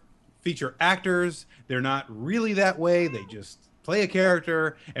feature actors. They're not really that way. They just play a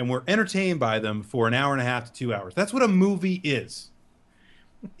character, and we're entertained by them for an hour and a half to 2 hours. That's what a movie is.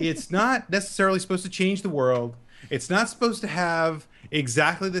 It's not necessarily supposed to change the world. It's not supposed to have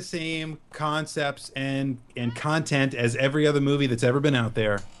exactly the same concepts and content as every other movie that's ever been out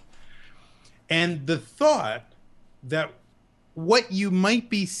there. And the thought that what you might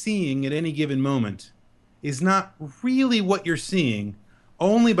be seeing at any given moment is not really what you're seeing,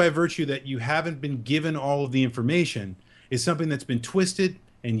 only by virtue that you haven't been given all of the information, is something that's been twisted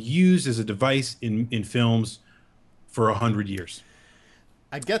and used as a device in films for 100 years.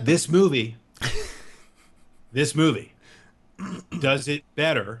 I get this movie. This movie does it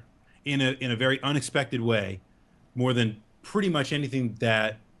better in a very unexpected way, more than pretty much anything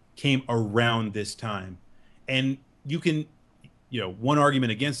that came around this time. And you can, one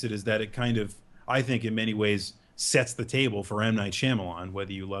argument against it is that it kind of, I think in many ways, sets the table for M. Night Shyamalan,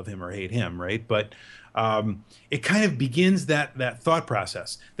 whether you love him or hate him, right? But it kind of begins that thought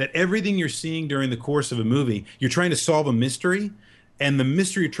process, that everything you're seeing during the course of a movie, you're trying to solve a mystery, and the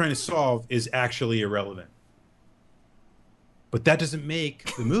mystery you're trying to solve is actually irrelevant. But that doesn't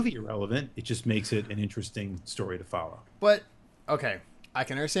make the movie irrelevant. It just makes it an interesting story to follow. But, okay, I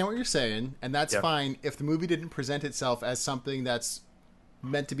can understand what you're saying, and that's fine if the movie didn't present itself as something that's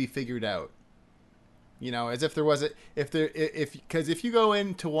meant to be figured out. As if there was because if you go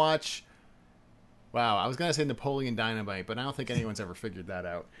in to watch, wow, I was going to say Napoleon Dynamite, but I don't think anyone's ever figured that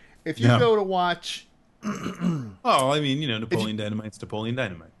out. If you go to watch... Napoleon Dynamite's Napoleon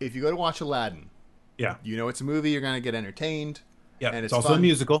Dynamite. If you go to watch Aladdin, it's a movie, you're going to get entertained. Yeah, and it's also fun. A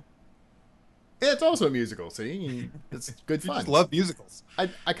musical. Yeah, it's also a musical, see? It's good fun. I just love musicals.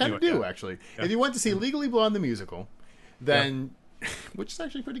 I kind of do, actually. Yeah. If you went to see Legally Blonde the musical, then... which is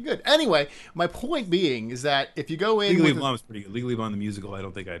actually pretty good. Anyway, my point being is that if you go in... Legally Blonde was pretty good. Legally Blonde the musical, I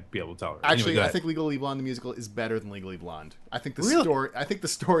don't think I'd be able to tolerate. Actually, I think Legally Blonde the musical is better than Legally Blonde. I think the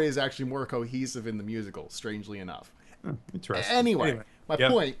story is actually more cohesive in the musical, strangely enough. Oh, interesting. Anyway, my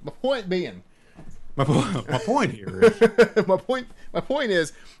point being... My point here is... my point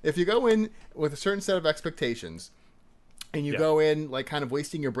is, if you go in with a certain set of expectations, and you go in like kind of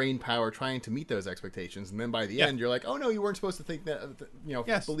wasting your brain power trying to meet those expectations, and then by the end you're like, oh no, you weren't supposed to think that,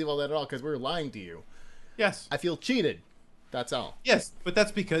 believe all that at all because we were lying to you. Yes, I feel cheated. That's all. Yes, but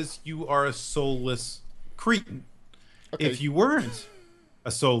that's because you are a soulless cretin. Okay. If you weren't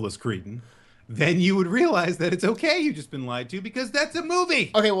a soulless cretin, then you would realize that it's okay. You've just been lied to because that's a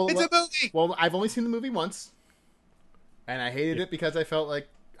movie. Okay, well, it's a movie. Well, I've only seen the movie once, and I hated it because I felt like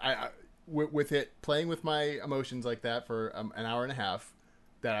with it playing with my emotions like that for an hour and a half,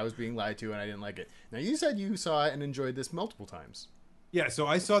 that I was being lied to, and I didn't like it. Now, you said you saw it and enjoyed this multiple times. Yeah, so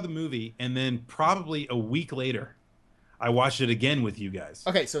I saw the movie, and then probably a week later, I watched it again with you guys.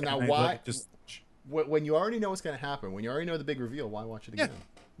 Okay, so now why? When you already know what's going to happen, when you already know the big reveal, why watch it again?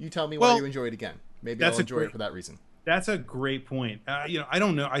 You tell me why you enjoy it again. Maybe I'll enjoy it for that reason. That's a great point. I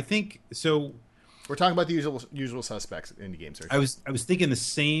don't know. I think so. We're talking about the usual suspects indie games. I was thinking the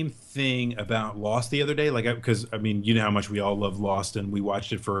same thing about Lost the other day, because you know how much we all love Lost, and we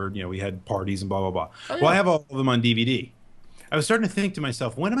watched it for we had parties and blah blah blah. Oh, yeah. Well, I have all of them on DVD. I was starting to think to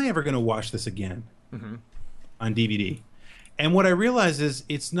myself, when am I ever going to watch this again on DVD? And what I realize is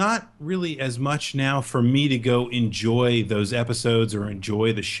it's not really as much now for me to go enjoy those episodes or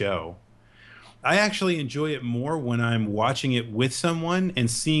enjoy the show. I actually enjoy it more when I'm watching it with someone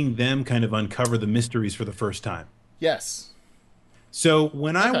and seeing them kind of uncover the mysteries for the first time. Yes. So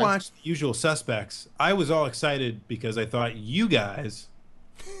when I watched The Usual Suspects, I was all excited because I thought you guys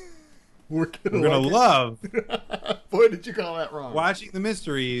were going to love. Boy, did you call that wrong. Watching the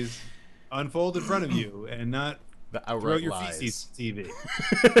mysteries unfold in front of you and not throw your feces at TV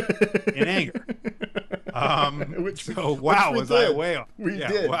in anger. Was I way off? We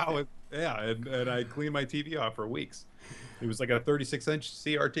did. Wow. Yeah, and I cleaned my TV off for weeks. It was like a 36-inch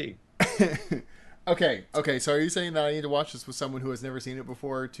CRT. Okay. So are you saying that I need to watch this with someone who has never seen it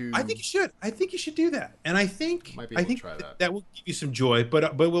before? I think you should. I think you should do that. And I think try that. That will give you some joy.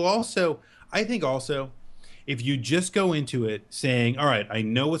 But will also, I think also, if you just go into it saying, all right, I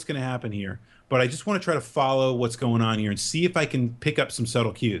know what's going to happen here, but I just want to try to follow what's going on here and see if I can pick up some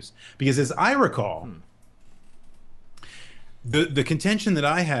subtle cues. Because as I recall, the contention that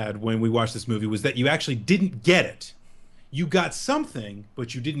I had when we watched this movie was that you actually didn't get it. You got something,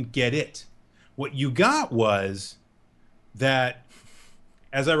 but you didn't get it. What you got was that,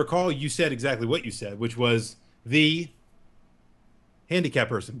 as I recall, you said exactly what you said, which was the handicapped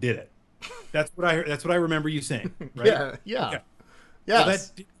person did it. That's what I heard. That's what I remember you saying. Right? Yeah. Okay.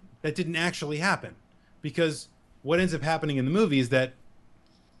 Yes. So that didn't actually happen, because what ends up happening in the movie is that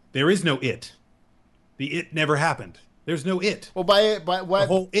there is no it. The it never happened. There's no it. Well, what the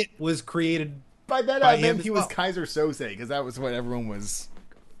whole it was created. By that I meant he was Kaiser Soze, because that was what everyone was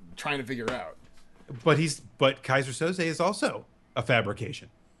trying to figure out. But Kaiser Soze is also a fabrication,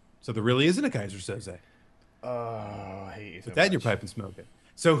 so there really isn't a Kaiser Soze. I hate you so Put that in your pipe and smoke it.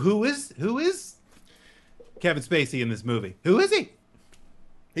 So who is Kevin Spacey in this movie? Who is he?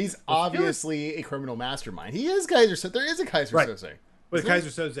 He's obviously a criminal mastermind. He is Kaiser Soze. There is a Kaiser Soze. But Kaiser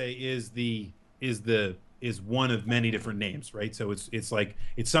Soze is one of many different names, right? So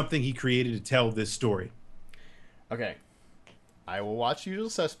it's something he created to tell this story. Okay. I will watch Usual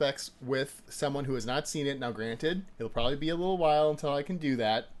Suspects with someone who has not seen it. Now, granted, it'll probably be a little while until I can do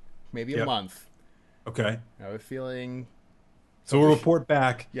that. Maybe a month. Okay. I have a feeling. So we'll report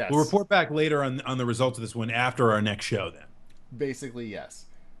back. Yes. We'll report back later on the results of this one after our next show then. Basically, yes.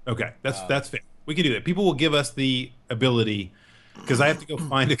 Okay. That's fair. We can do that. People will give us the ability, because I have to go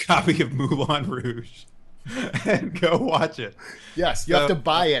find a copy of Moulin Rouge and go watch it. Yes, you have to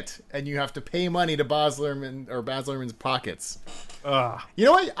buy it, and you have to pay money to Baz Luhrmann's pockets. You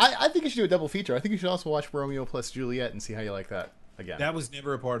know what? I think you should do a double feature. I think you should also watch Romeo plus Juliet and see how you like that again. That was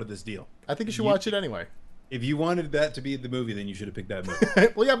never a part of this deal. I think you should watch it anyway. If you wanted that to be the movie, then you should have picked that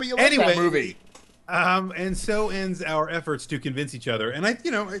movie. Well, yeah, but you like that movie. And so ends our efforts to convince each other. And I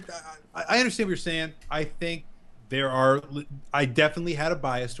understand what you're saying. I think I definitely had a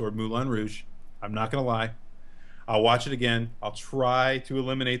bias toward Moulin Rouge. I'm not going to lie. I'll watch it again. I'll try to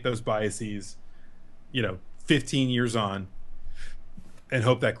eliminate those biases, 15 years on, and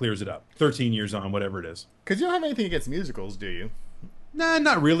hope that clears it up. 13 years on, whatever it is. Because you don't have anything against musicals, do you? Nah,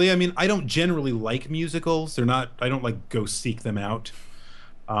 not really. I mean, I don't generally like musicals. I don't go seek them out.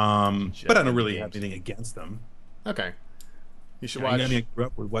 But I don't really have anything against them. Okay. You should watch. I grew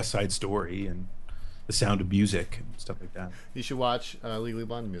up with West Side Story and The Sound of Music and stuff like that. You should watch Legally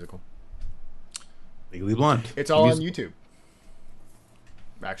Blonde, the musical. Legally Blonde. It's all on YouTube.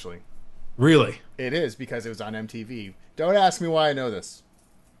 Actually. Really? It is, because it was on MTV. Don't ask me why I know this.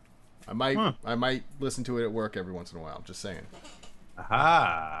 I might listen to it at work every once in a while. Just saying.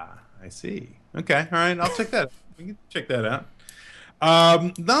 Aha. I see. Okay. All right. I'll check that. We can check that out.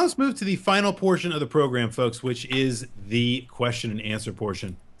 Now let's move to the final portion of the program, folks, which is the question and answer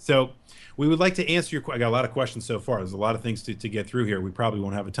portion. So we would like to answer your. I got a lot of questions so far. There's a lot of things to get through here. We probably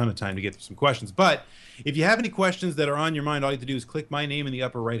won't have a ton of time to get through some questions, but if you have any questions that are on your mind, all you have to do is click my name in the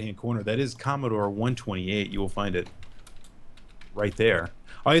upper right-hand corner. That is Commodore 128. You will find it right there.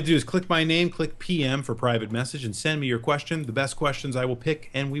 All you have to do is click my name, click PM for private message, and send me your question. The best questions I will pick,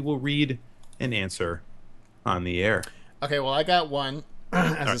 and we will read and answer on the air. Okay, well, I got one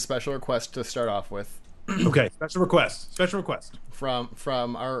as a special request to start off with. Okay, special request. Special request.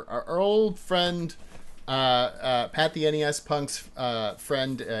 From our old friend, Pat the NES Punk's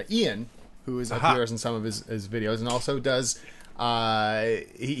friend, Ian, who appears in some of his videos, and also does...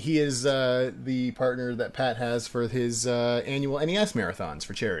 he is the partner that Pat has for his annual NES marathons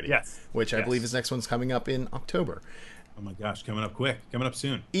for charity. Yes. Which I believe his next one's coming up in October. Oh my gosh, coming up quick. Coming up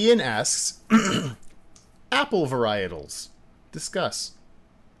soon. Ian asks, apple varietals. Discuss.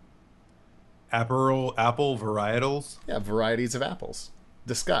 Apple varietals? Yeah, varieties of apples.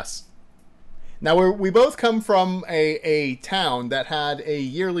 Discuss. Now, we both come from a town that had a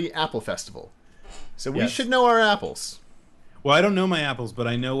yearly apple festival. So we should know our apples. Well, I don't know my apples, but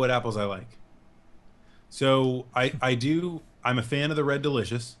I know what apples I like. So I do. I'm a fan of the Red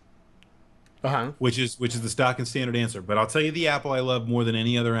Delicious, which is the stock and standard answer. But I'll tell you the apple I love more than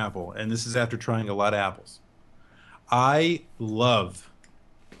any other apple, and this is after trying a lot of apples. I love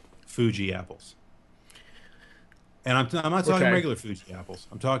Fuji apples, and I'm not talking regular Fuji apples.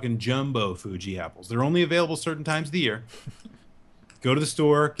 I'm talking jumbo Fuji apples. They're only available certain times of the year. Go to the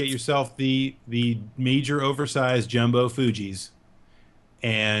store, get yourself the major oversized jumbo Fujis,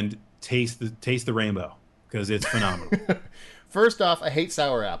 and taste the rainbow, because it's phenomenal. First off, I hate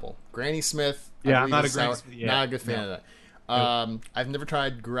sour apple. Granny Smith. Yeah, I'm not a not a good fan of that. I've never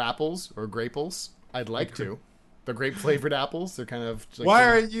tried grapples or graples. I'd like to. The grape flavored apples. They're kind of. Like, why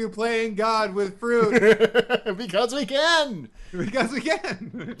are you playing God with fruit? Because we can. Because we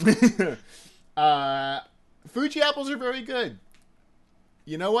can. Fuji apples are very good.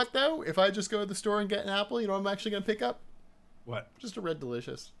 You know what, though? If I just go to the store and get an apple, you know what I'm actually going to pick up? What? Just a Red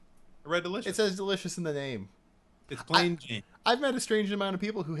Delicious. A Red Delicious? It says delicious in the name. It's plain Jane. I've met a strange amount of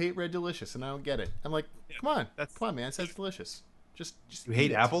people who hate Red Delicious, and I don't get it. I'm like, come on, man. It says delicious. Just you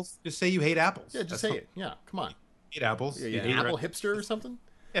hate apples? Just say you hate apples. Yeah, just say it. Yeah, come on. You hate apples? Yeah, you hate apple hipster or something?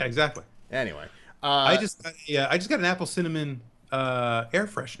 Yeah, exactly. Anyway, I just got an apple cinnamon air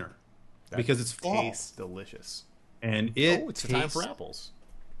freshener because it's fall. Tastes delicious. And it's the time for apples.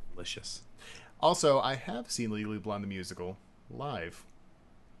 Delicious. Also, I have seen Legally Blonde the musical live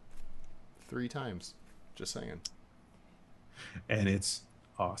 3 times. Just saying. And it's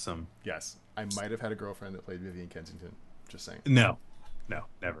awesome. Yes, I might have had a girlfriend that played Vivian Kensington. Just saying. No,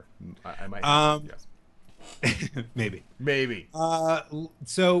 never. I might have. Yes. Maybe.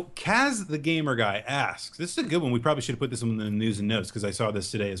 So Kaz the Gamer Guy asks, this is a good one. We probably should have put this in the news and notes because I saw this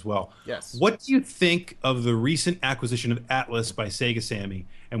today as well. Yes. What do you think of the recent acquisition of Atlus by Sega Sammy,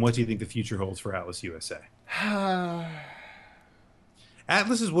 and what do you think the future holds for Atlus USA?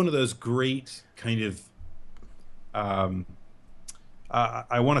 Atlus is one of those great kind of, I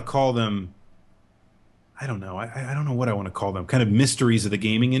want to call them, I don't know. I don't know what I want to call them. Kind of mysteries of the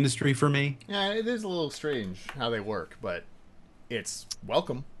gaming industry for me. Yeah, it is a little strange how they work, but it's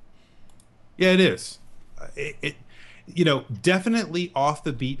welcome. Yeah, it is. It definitely off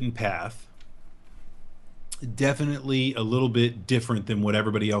the beaten path. Definitely a little bit different than what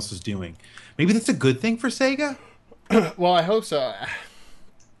everybody else is doing. Maybe that's a good thing for Sega? Well, I hope so.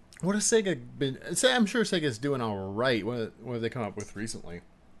 What has Sega been... I'm sure Sega's doing all right. What have they come up with recently?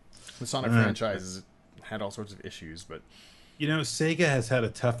 The Sonic franchises had all sorts of issues, but Sega has had a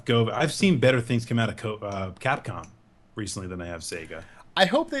tough go. I've seen better things come out of Capcom recently than I have Sega. I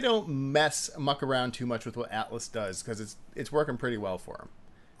hope they don't muck around too much with what Atlus does, because it's working pretty well for them.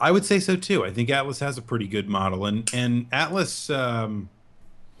 I would say so too. I think Atlus has a pretty good model, and Atlus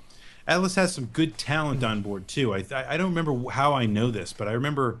has some good talent on board too. I don't remember how I know this, but I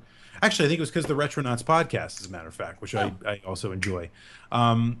remember. Actually, I think it was because of the Retronauts podcast, as a matter of fact, which I also enjoy.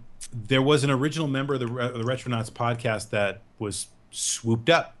 There was an original member of the Retronauts podcast that was swooped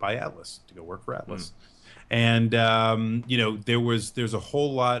up by Atlus to go work for Atlus. And, there's a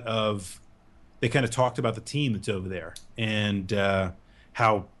whole lot of... They kind of talked about the team that's over there and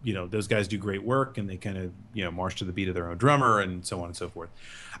how, those guys do great work, and they kind of, march to the beat of their own drummer and so on and so forth.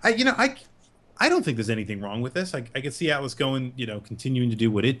 I don't think there's anything wrong with this. I could see Atlus going, continuing to do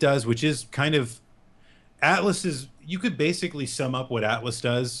what it does, which is kind of Atlus is. You could basically sum up what Atlus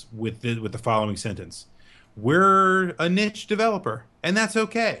does with the following sentence: we're a niche developer, and that's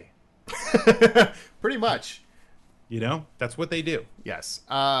okay. Pretty much. You know, that's what they do. Yes.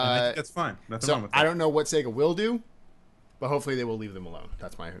 And I think that's fine. Nothing wrong with that. I don't know what Sega will do, but hopefully they will leave them alone.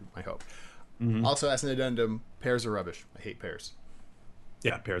 That's my hope. Mm-hmm. Also, as an addendum, pears are rubbish. I hate pears.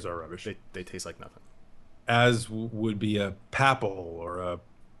 Yeah, pears are rubbish. They taste like nothing. As would be a papple or a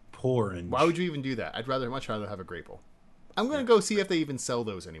orange. Why would you even do that? I'd much rather have a grapple. I'm going to go see if they even sell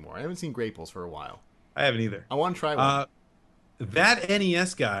those anymore. I haven't seen grapples for a while. I haven't either. I want to try one. That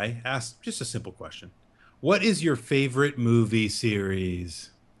NES guy asked just a simple question. What is your favorite movie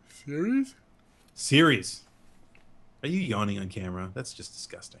series? Series. Are you yawning on camera? That's just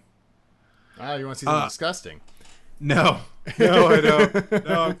disgusting. Ah, you want to see something disgusting? No, I don't.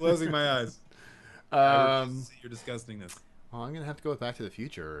 No, I'm closing my eyes. See your disgustingness. Well, I'm gonna have to go with Back to the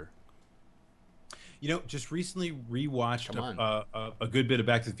Future. You know, just recently rewatched a good bit of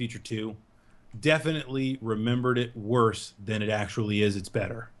Back to the Future 2. Definitely remembered it worse than it actually is. It's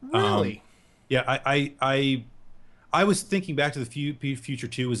better. Really? Yeah, I was thinking Back to the Future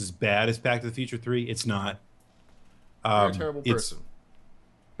 2 was as bad as Back to the Future 3. It's not. You're a terrible person.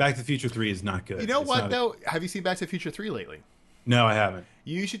 Back to the Future 3 is not good. You know what, though? Have you seen Back to the Future 3 lately? No, I haven't.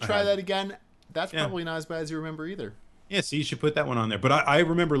 You should try that again. That's probably not as bad as you remember either. Yeah, so you should put that one on there. But I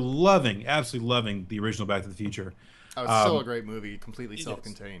remember absolutely loving the original Back to the Future. Oh, it's still a great movie, completely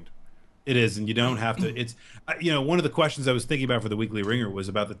self-contained. It is, and you don't have to. It's one of the questions I was thinking about for the Weekly Ringer was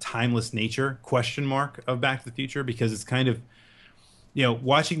about the timeless nature of Back to the Future, because it's kind of,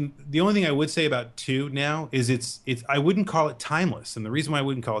 watching. The only thing I would say about 2 now is it's I wouldn't call it timeless, and the reason why I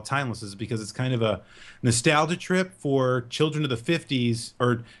wouldn't call it timeless is because it's kind of a nostalgia trip for children of the 50s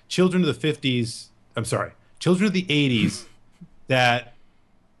or children of the 50s. I'm sorry, children of the 80s that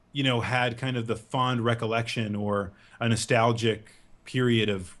had kind of the fond recollection or a nostalgic period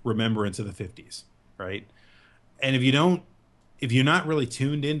of remembrance of the 50s, right? And if you're not really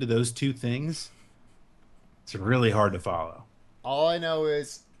tuned into those two things, it's really hard to follow. All I know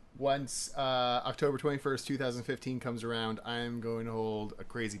is once October 21st, 2015 comes around, I'm going to hold a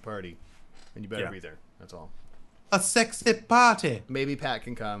crazy party, and you better be there. That's all. A sexy party. Maybe Pat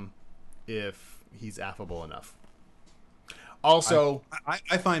can come if he's affable enough. Also,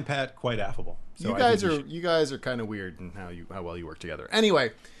 I find Pat quite affable. So you guys are kind of weird in how well you work together.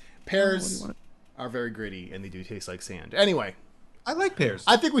 Anyway, pears are very gritty and they do taste like sand. Anyway, I like pears.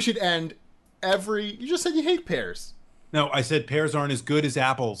 I think we should end you just said you hate pears. No, I said pears aren't as good as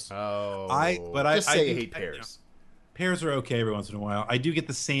apples. Oh, I hate pears. Pears are okay every once in a while. I do get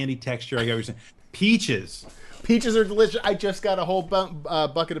the sandy texture. I get what you're saying. Peaches are delicious. I just got a whole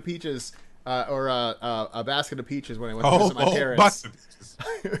bucket of peaches. Or a basket of peaches when I went to visit my parents.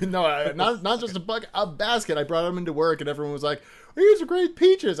 No, not just a basket. I brought them into work, and everyone was like, "These are great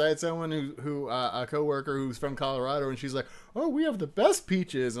peaches." I had someone who a coworker who's from Colorado, and she's like, "Oh, we have the best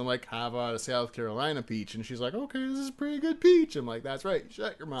peaches." I'm like, "How about a South Carolina peach?" And she's like, "Okay, this is a pretty good peach." I'm like, "That's right.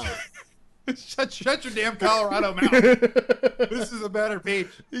 Shut your mouth." Shut your damn Colorado mouth. This is a better peach.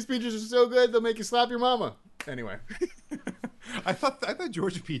 These peaches are so good they'll make you slap your mama. Anyway. I thought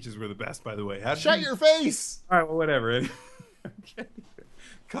Georgia peaches were the best, by the way. Shut your face! All right, well, whatever. Okay.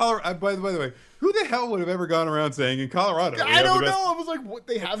 Colorado. By the way, who the hell would have ever gone around saying in Colorado? I don't know. I was like, what?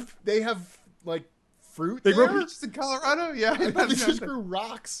 They have like fruit. They grow peaches in Colorado. Yeah, I thought they just grew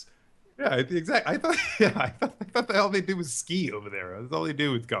rocks. Yeah, exactly. I thought the hell they do was ski over there. That's all they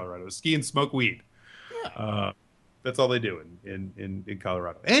do with Colorado: ski and smoke weed. Yeah. That's all they do in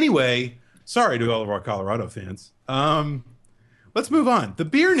Colorado. Anyway, sorry to all of our Colorado fans. Let's move on. The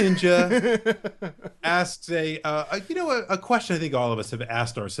Beer Ninja asks a question I think all of us have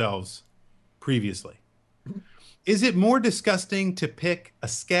asked ourselves previously. Is it more disgusting to pick a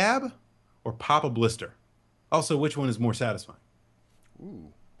scab or pop a blister? Also, which one is more satisfying?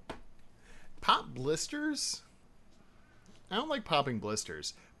 Ooh. Pop blisters? I don't like popping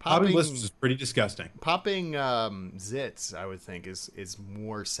blisters. Popping blisters is pretty disgusting. Popping zits, I would think, is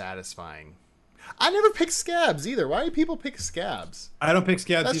more satisfying. I never pick scabs either. Why do people pick scabs? I don't pick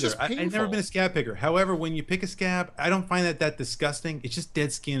scabs either. Just I've never been a scab picker. However, when you pick a scab, I don't find that disgusting. It's just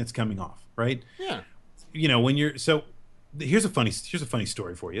dead skin. It's coming off, right? Yeah. When you're here's a funny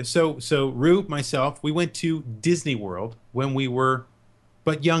story for you. So Rue, myself, we went to Disney World when we were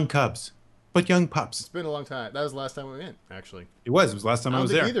young pups. It's been a long time. That was the last time we went, actually. It was the last time I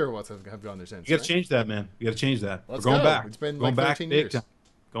was there. Either of us have gone there since. You got to change that, man. You got to change that. We're going back. It's been going like back 13 years. Time.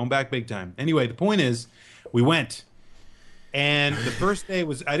 Going back big time. Anyway, the point is, we went, and the first day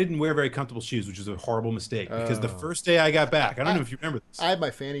I didn't wear very comfortable shoes, which was a horrible mistake because the first day I got back, I don't know if you remember this. I had my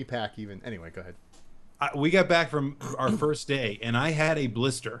fanny pack even. Anyway, go ahead. We got back from our first day, and I had a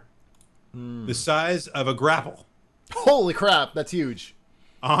blister the size of a grapple. Holy crap, that's huge.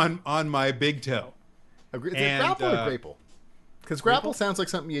 on my big toe. Is it grapple or grapple? Because grapple sounds like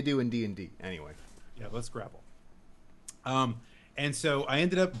something you do in D&D. Anyway. Yeah, let's grapple. And so I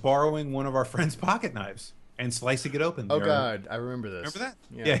ended up borrowing one of our friend's pocket knives and slicing it open. Oh, God. I remember this. Remember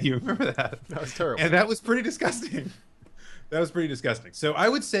that? Yeah, you remember that. That was terrible. And that was pretty disgusting. So I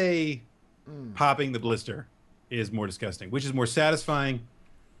would say popping the blister is more disgusting, which is more satisfying,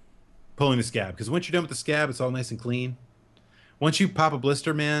 pulling the scab. Because once you're done with the scab, it's all nice and clean. Once you pop a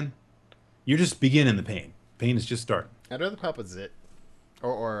blister, man, you're just beginning the pain. Pain is just starting. I'd rather pop a zit.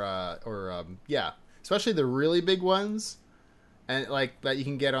 Yeah. Especially the really big ones. And like that you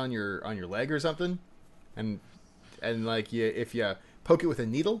can get on your leg or something. And like if you poke it with a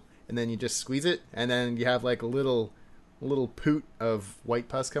needle and then you just squeeze it and then you have like a little poot of white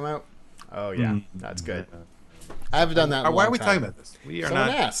pus come out. Oh yeah, that's good. I haven't done that in a long Why are we time. talking about this? Someone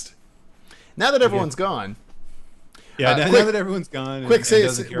asked. Now that everyone's gone. Yeah, now that everyone's gone. Quick, say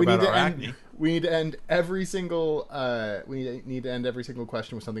we need to end every single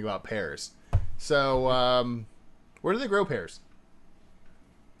question with something about pears. So, where do they grow pears?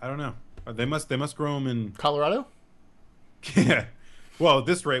 I don't know. They must grow them in Colorado. Yeah. Well, at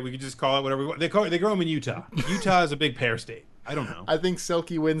this rate, we could just call it whatever we want. They grow them in Utah. Utah is a big pear state. I don't know. I think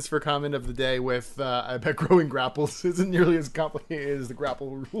Silky wins for comment of the day with I bet growing grapples isn't nearly as complicated as the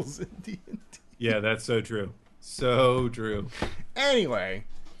grapple rules in D&D. Yeah, that's so true. So true. Anyway,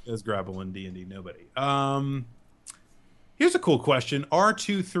 there's grapple in D&D. Nobody. Here's a cool question.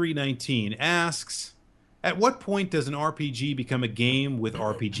 R2319 asks, at what point does an RPG become a game with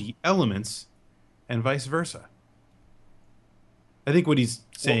RPG elements, and vice versa? I think what he's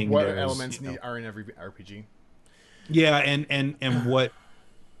saying what there elements is, are in every RPG. Yeah, and what,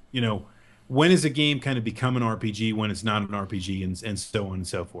 when does a game kind of become an RPG when it's not an RPG, and so on and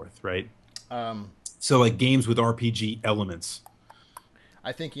so forth, right? So like games with RPG elements.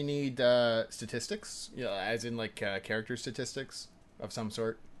 I think you need statistics, as in like character statistics of some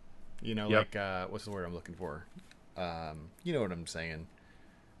sort. Like what's the word I'm looking for? You know what I'm saying?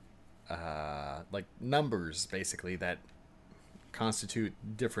 Like numbers, basically, that constitute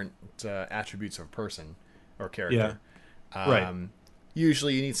different attributes of a person or character. Yeah. Right.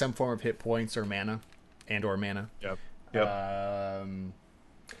 Usually, you need some form of hit points or mana, or mana. Yep.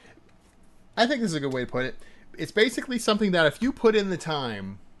 I think this is a good way to put it. It's basically something that if you put in the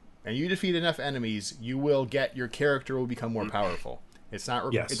time and you defeat enough enemies, your character will become more powerful. It's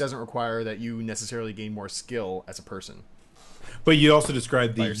not. Yes. It doesn't require that you necessarily gain more skill as a person. But you also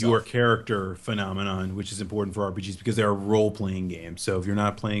described the your character phenomenon, which is important for RPGs because they're role-playing games. So if you're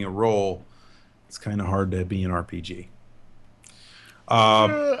not playing a role, it's kind of hard to be an RPG.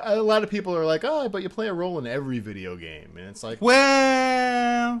 A lot of people are like, "Oh, but you play a role in every video game," and it's like,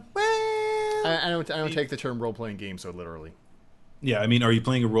 well, I don't take the term role-playing game so literally. Yeah, I mean, are you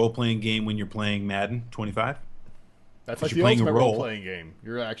playing a role-playing game when you're playing Madden 25? That's like the ultimate role-playing game.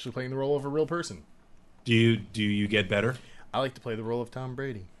 You're actually playing the role of a real person. Do you get better? I like to play the role of Tom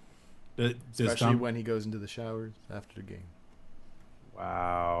Brady. Especially when he goes into the showers after the game.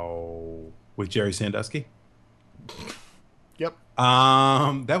 Wow. With Jerry Sandusky? Yep.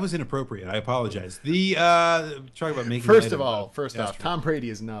 That was inappropriate. I apologize. Talk about making. First off, Tom Brady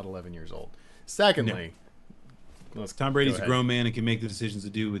is not 11 years old. Secondly, Tom Brady's a grown man and can make the decisions to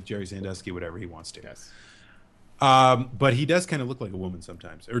do with Jerry Sandusky whatever he wants to. Yes. But he does kind of look like a woman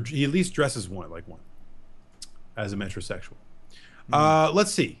sometimes, or he at least dresses like one, as a metrosexual.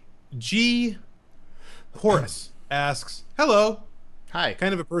 Let's see. G. Horace asks, "Hello. Hi.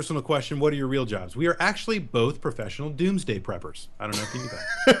 Kind of a personal question. What are your real jobs?" We are actually both professional doomsday preppers. I don't know if you knew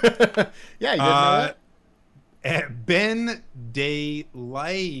that. Yeah, you didn't know that?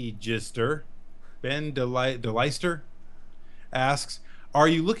 Ben DeLeister asks, "Are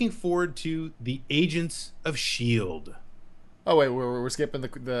you looking forward to the Agents of S.H.I.E.L.D.?" Oh, wait, we're skipping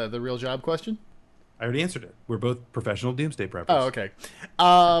the real job question? I already answered it. We're both professional doomsday preppers. Oh, okay.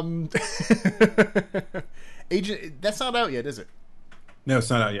 Agent, that's not out yet, is it? No, it's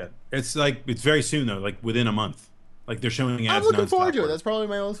not out yet. It's very soon though, like within a month. Like they're showing ads. I'm looking forward to it. That's probably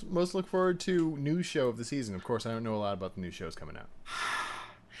my most look forward to news show of the season. Of course, I don't know a lot about the new shows coming out.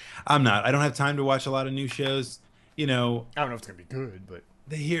 I'm not. I don't have time to watch a lot of new shows. I don't know if it's gonna be good, but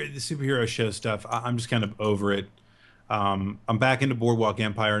the superhero show stuff, I'm just kind of over it. I'm back into Boardwalk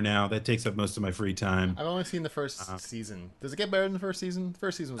Empire now. That takes up most of my free time. I've only seen the first season. Does it get better than the first season? The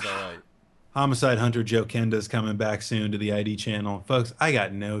first season was all right. Homicide Hunter Joe Kenda's coming back soon to the ID channel. Folks, I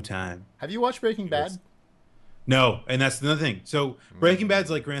got no time. Have you watched Breaking Bad? No, and that's another thing. So Breaking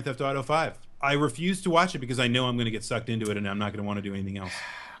Bad's like Grand Theft Auto 5. I refuse to watch it because I know I'm going to get sucked into it and I'm not going to want to do anything else.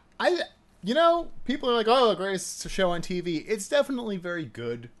 You know, people are like, "Oh, the greatest show on TV." It's definitely very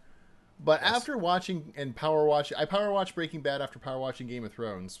good. But Yes. after watching and I power watch Breaking Bad after power watching Game of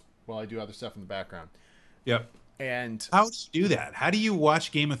Thrones while I do other stuff in the background. Yep. And How do you do that? How do you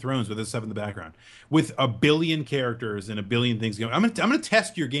watch Game of Thrones with this stuff in the background, with a billion characters and a billion things going? I'm gonna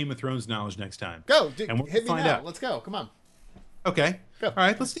test your Game of Thrones knowledge next time, and we'll hit me find now. out. Let's go. Come on. Okay. Go. All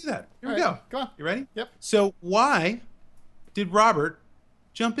right. Let's do that. Here All we right, go. come on. You ready? Yep. So why did Robert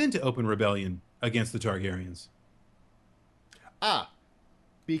jump into open rebellion against the Targaryens?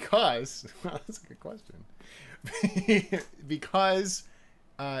 Because that's a good question. Because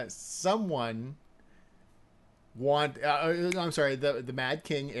someone I'm sorry, the Mad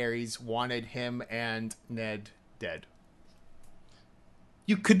King Aerys wanted him and Ned dead.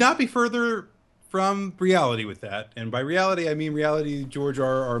 You could not be further from reality with that, and by reality I mean reality, George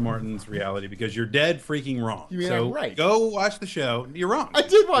R. Martin's reality, because you're dead freaking wrong. You mean so I'm right? Go watch the show. You're wrong. I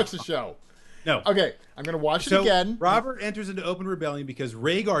did watch the show. No. Okay, I'm gonna watch it So again. Robert enters into open rebellion because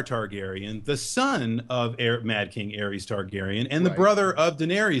Rhaegar Targaryen, the son of Mad King Aerys Targaryen and the Right. brother of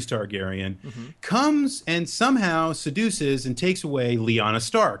Daenerys Targaryen, comes and somehow seduces and takes away Lyanna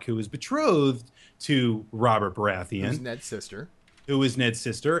Stark, who is betrothed to Robert Baratheon, Who's Ned's sister? who is Ned's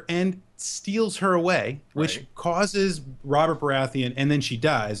sister, and steals her away, which Right. causes Robert Baratheon, and then she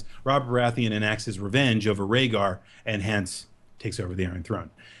dies. Robert Baratheon enacts his revenge over Rhaegar, and hence takes over the Iron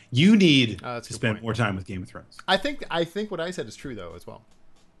Throne. You need That's a to good spend point. more time with Game of Thrones. I think what I said is true though as well.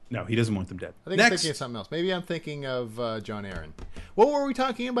 No, he doesn't want them dead. I think I'm Next, thinking of something else. Maybe I'm thinking of John Aaron. What were we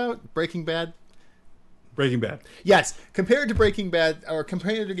talking about? Breaking Bad? Breaking Bad. Yes. Compared to Breaking Bad, or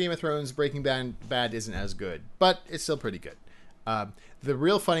compared to Game of Thrones, Breaking Bad isn't as good, but it's still pretty good. The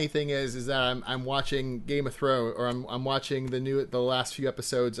real funny thing is that I'm watching Game of Thrones, or I'm watching the last few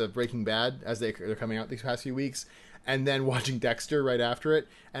episodes of Breaking Bad as they're coming out these past few weeks, and then watching Dexter right after it,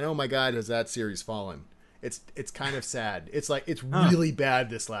 and oh my god, has that series fallen? It's kind of sad. It's like it's really bad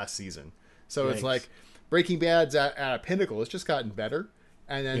this last season. So it's Yikes. like Breaking Bad's at a pinnacle. It's just gotten better,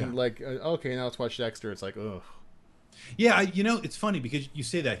 and then Yeah. like okay, now let's watch Dexter. It's like ugh. Yeah, it's funny because you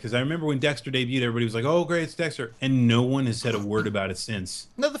say that because I remember when Dexter debuted, everybody was like, "Oh, great, it's Dexter," and no one has said a word about it since.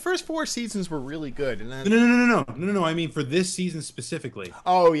 No, the first 4 seasons were really good, and then No. I mean, for this season specifically,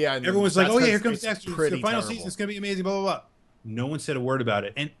 oh yeah, and everyone's like, that's "Oh yeah, 'cause here comes it's Dexter. It's pretty the final terrible. season. It's gonna be amazing." Blah blah blah. No one said a word about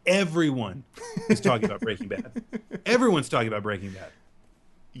it, and everyone is talking about Breaking Bad. Everyone's talking about Breaking Bad.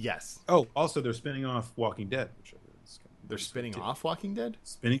 Yes, Oh, also they're spinning off Walking Dead. they're spinning off Walking Dead.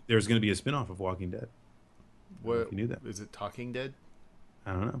 There's going to be a spin-off of Walking Dead. What if you knew that. is it? Talking Dead?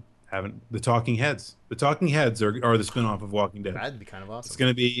 I don't know. Haven't the Talking Heads? The Talking Heads are the spin-off of Walking Dead. That'd be kind of awesome. It's going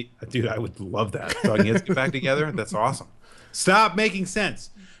to be, dude. I would love that. Talking Heads get back together. That's awesome. Stop making sense.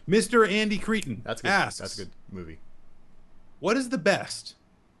 Mr. Andy Cretin That's good. asks, That's a good movie. "What is the best,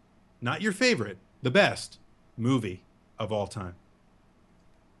 not your favorite, the best movie of all time?"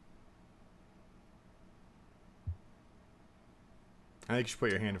 I think you should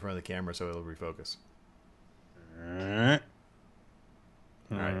put your hand in front of the camera so it'll refocus. All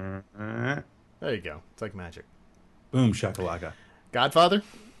right. There you go. It's like magic. Boom shakalaka. Godfather?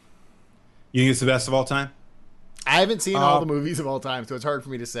 You think it's the best of all time? I haven't seen all the movies of all time, so it's hard for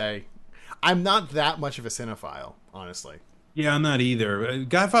me to say. I'm not that much of a cinephile, honestly. Yeah, I'm not either.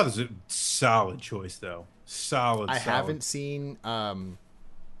 Godfather's a solid choice, though. Solid. Haven't seen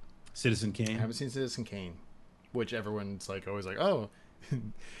Citizen Kane. I haven't seen Citizen Kane, which everyone's like always like, oh.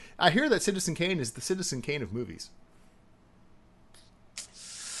 I hear that Citizen Kane is the Citizen Kane of movies.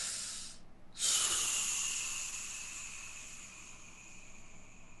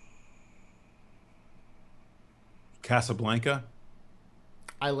 Casablanca.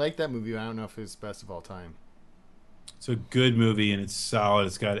 I like that movie, but I don't know if it's best of all time. It's a good movie and it's solid.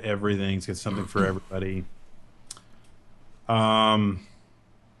 It's got everything. It's got something for everybody.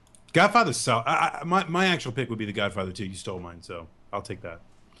 Godfather's solid. My actual pick would be The Godfather 2. You stole mine, so I'll take that.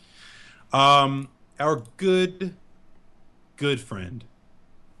 Our good friend,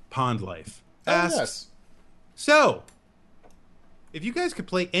 Pond Life, asks, Yes. so, if you guys could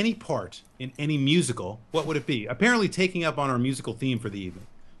play any part in any musical, what would it be? Apparently taking up on our musical theme for the evening.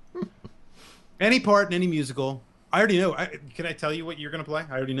 Any part in any musical. I already know. Can I tell you what you're going to play?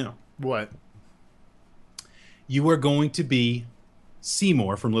 I already know. What? You are going to be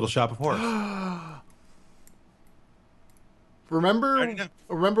Seymour from Little Shop of Horrors.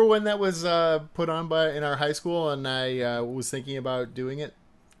 Remember when that was put on in our high school, and I was thinking about doing it,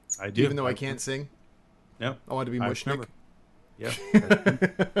 I do. even though I can't sing. No. I wanted to be Mushnik. Yeah.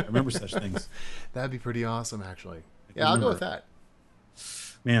 I remember such things. That'd be pretty awesome, actually. Yeah, I'll go with that.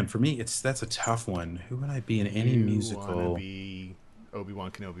 Man, for me, that's a tough one. Who would I be in any musical? Want to be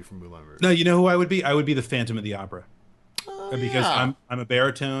Obi-Wan Kenobi from Moulin Rouge. No, you know who I would be? I would be the Phantom of the Opera. Oh Because yeah. I'm a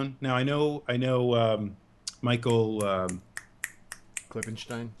baritone. Now I know Michael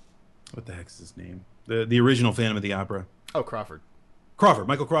Klippenstein. what the heck's his name? The original Phantom of the Opera. Oh, Crawford. Crawford.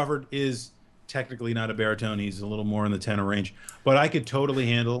 Michael Crawford is technically not a baritone. He's a little more in the tenor range, but I could totally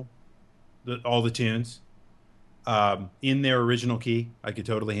handle all the tunes in their original key. I could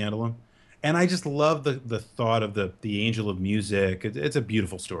totally handle them, and I just love the thought of the Angel of Music. It's a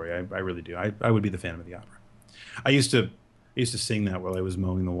beautiful story. I really do. I would be the Phantom of the Opera. I used to sing that while I was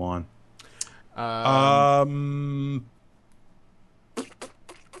mowing the lawn. Um, Um,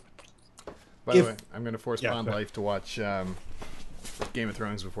 by the if way, I'm going to force yeah, Pond go ahead. Life to watch Game of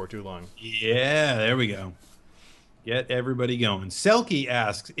Thrones before too long. Yeah, there we go. Get everybody going. Selkie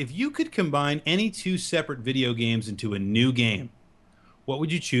asks, if you could combine any two separate video games into a new game, what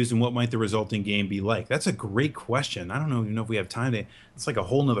would you choose and what might the resulting game be like? That's a great question. I don't even know if we have time to. It's like a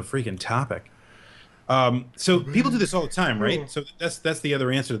whole nother freaking topic. So people do this all the time, right? So that's the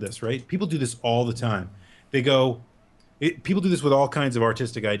other answer to this, right? People do this all the time. They go, people do this with all kinds of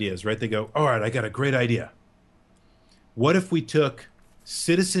artistic ideas, right? They go, all right, I got a great idea. What if we took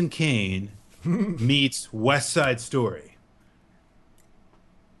Citizen Kane meets West Side Story?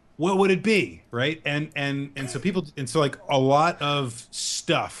 What would it be, right? And so people, and so like a lot of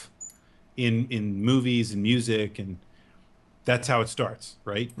stuff in movies and music, and that's how it starts,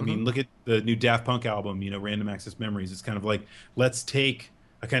 right? I mean, look at the new Daft Punk album, Random Access Memories. It's kind of like, let's take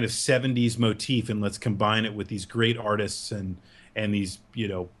a kind of 70s motif and let's combine it with these great artists and these,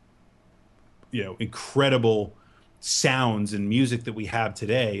 incredible sounds and music that we have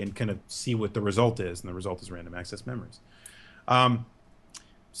today, and kind of see what the result is. And the result is Random Access Memories.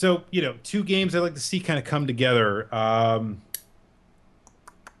 So, two games I'd like to see kind of come together.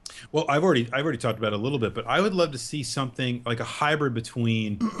 Well, I've already talked about it a little bit, but I would love to see something like a hybrid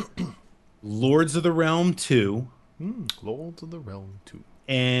between Lords of the Realm 2 Lords of the Realm 2.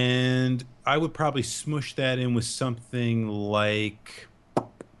 and I would probably smush that in with something like,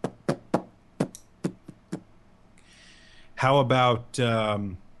 how about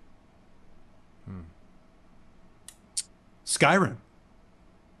Skyrim,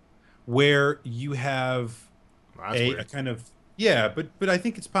 where you have Well, that's a weird. kind of, yeah, but I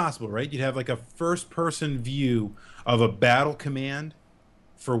think it's possible, right? You'd have like a first person view of a battle command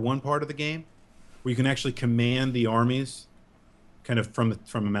for one part of the game, where you can actually command the armies kind of from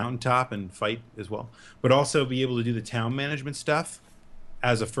a mountaintop and fight as well, but also be able to do the town management stuff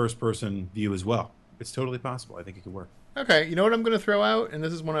as a first person view as well. It's totally possible. I think it could work. Okay, you know what I'm going to throw out? And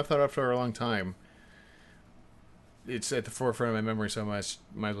this is one I've thought of for a long time. It's at the forefront of my memory, so I might as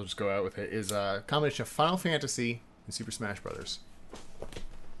well just go out with it. Is a combination of Final Fantasy and Super Smash Brothers.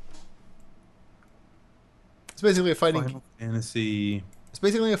 It's basically a fighting. Final Fantasy. It's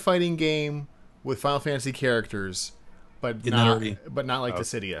basically a fighting game with Final Fantasy characters, but Isn't that already? not like Oh.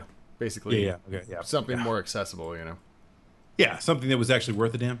 Dissidia. Basically, Yeah, yeah, okay, yeah. something Yeah. more accessible. Yeah, something that was actually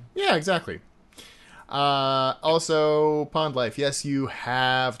worth a damn. Yeah, exactly. Also, Pond Life. Yes, you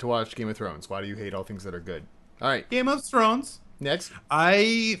have to watch Game of Thrones. Why do you hate all things that are good? All right, Game of Thrones. next.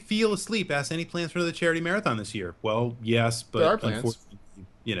 I feel asleep. Ask any plans for the charity marathon this year? Well, yes, but There are plans.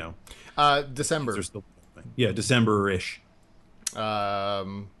 unfortunately, December. they're still, yeah, December-ish.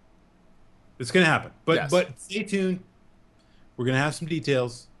 It's gonna happen, but Yes. but stay tuned. We're gonna have some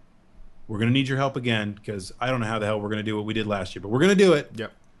details. We're gonna need your help again, because I don't know how the hell we're gonna do what we did last year, but we're gonna do it.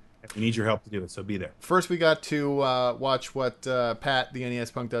 Yep. And we need your help to do it, so be there. First, we got to watch what Pat, the NES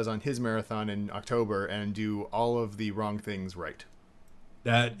Punk, does on his marathon in October and do all of the wrong things right.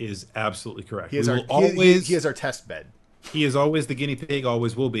 That is absolutely correct. He is, We our, will always. he is our test bed. He is always the guinea pig,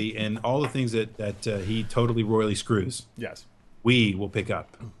 always will be, and all the things that he totally royally screws, Yes. we will pick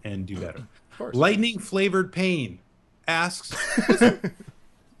up and do better. Of course. Lightning flavored pain asks,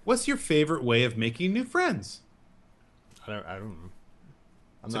 "What's your favorite way of making new friends?" I don't know.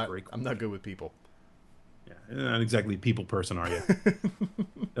 That's a great I'm not good with people. Yeah, you're not exactly a people person, are you?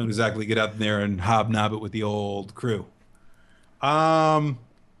 Don't exactly get out there and hobnob it with the old crew.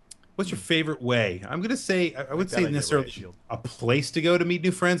 What's your favorite way? I'm gonna say I would that say I get, necessarily Riot Shield. a place to go to meet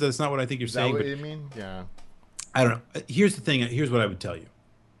new friends. That's not what I think you're Is that saying. what But you mean? Yeah. I don't know. Here's the thing. Here's what I would tell you.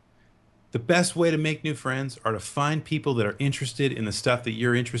 The best way to make new friends are to find people that are interested in the stuff that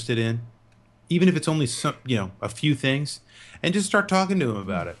you're interested in, even if it's only a few things, and just start talking to them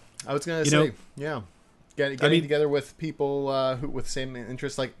about it. I was gonna You say, know- yeah, getting mean- together with people who with same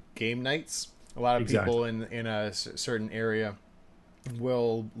interests, like game nights. A lot of Exactly. people in a certain area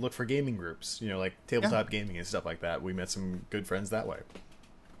will look for gaming groups. Like tabletop gaming and stuff like that. We met some good friends that way.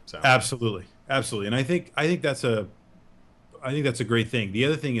 So Absolutely, absolutely, and I think that's a I think that's a great thing. The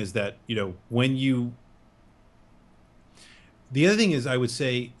other thing is that, the other thing is, I would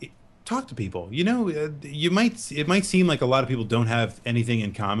say, talk to people. It might seem like a lot of people don't have anything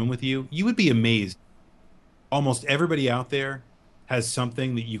in common with you. You would be amazed. Almost everybody out there has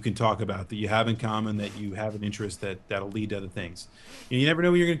something that you can talk about, that you have in common, that you have an interest that'll lead to other things. You never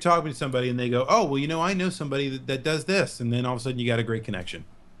know when you're going to talk with somebody and they go, oh, well, I know somebody that does this. And then all of a sudden you got a great connection.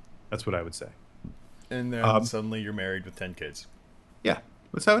 That's what I would say. And then suddenly you're married with 10 kids. Yeah,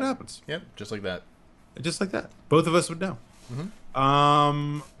 that's how it happens. Yep, just like that. Just like that. Both of us would know.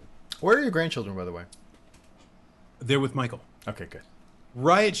 Mm-hmm. Where are your grandchildren, by the way? They're with Michael. Okay, good.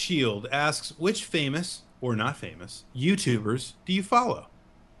 Riot Shield asks, which famous or not famous YouTubers do you follow?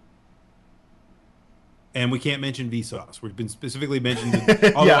 And we can't mention Vsauce. We've been specifically mentioned,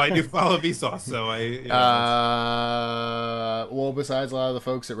 although I do follow Vsauce. So well, besides a lot of the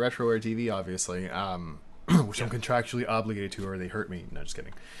folks at RetroWare TV, obviously, which I'm contractually obligated to, or they hurt me. No, just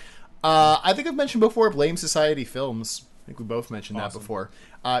kidding. I think I've mentioned before Blame Society Films. I think we both mentioned that before.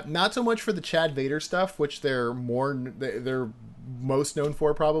 Not so much for the Chad Vader stuff, which they're most known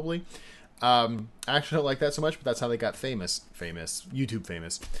for, probably. I actually don't like that so much, but that's how they got YouTube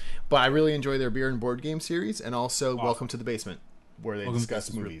famous. But I really enjoy their beer and board game series, and also Welcome to the Basement, where they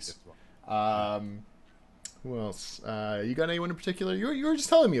discuss movies. Who else? You got anyone in particular? You were just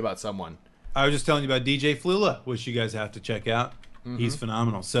telling me about someone. I was just telling you about DJ Flula, which you guys have to check out. Mm-hmm. He's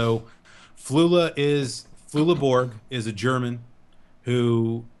phenomenal. So Flula Borg is a German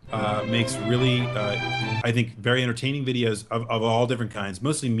who makes really, I think, very entertaining videos of all different kinds,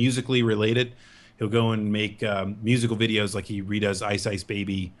 mostly musically related. He'll go and make musical videos, like he redoes Ice Ice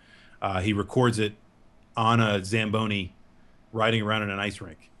Baby. He records it on a Zamboni riding around in an ice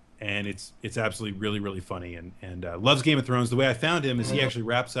rink. And it's absolutely really, really funny, and loves Game of Thrones. The way I found him is he actually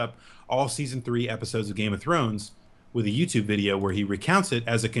wraps up all season 3 episodes of Game of Thrones with a YouTube video where he recounts it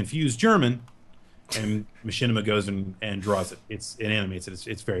as a confused German, and Machinima goes and draws it. It animates it.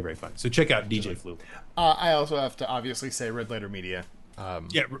 It's very, very fun. So check out DJ Flu. I also have to obviously say Red Letter Media.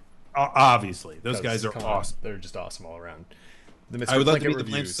 Obviously. Those guys are awesome. They're just awesome all around. I would love to meet the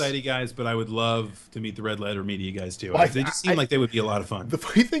Blame Society guys, but I would love to meet the Red Letter Media guys too. They just seem like they would be a lot of fun. The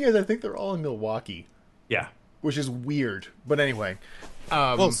funny thing is, I think they're all in Milwaukee. Yeah. Which is weird. But anyway.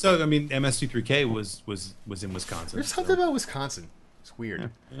 MS23K was in Wisconsin. There's something about Wisconsin. It's weird.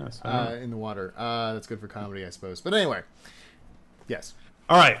 In the water. That's good for comedy, I suppose. But anyway. Yes.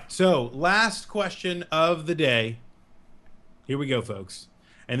 All right. So, last question of the day. Here we go, folks.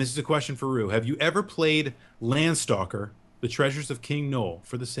 And this is a question for Rue. Have you ever played Landstalker, The Treasures of King Noel,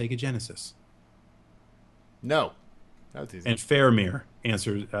 for the Sega Genesis? No. That was easy. And Faramir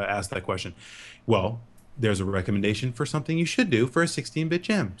asked that question. Well, there's a recommendation for something you should do for a 16-bit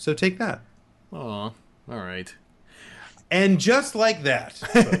gem. So take that. Aw, all right. And just like that,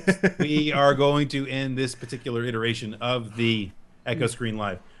 folks, we are going to end this particular iteration of the Echo Screen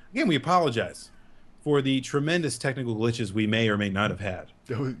Live. Again, we apologize for the tremendous technical glitches we may or may not have had.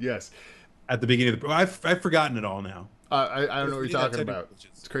 Oh, yes. At the beginning of the... I've forgotten it all now. I don't know what you're talking about.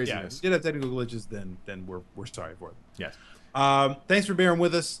 It's craziness. Yeah, if we did have technical glitches, then we're sorry for it. Yes. Thanks for bearing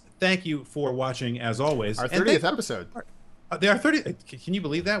with us. Thank you for watching, as always. Our 30th episode. They are 30. Can you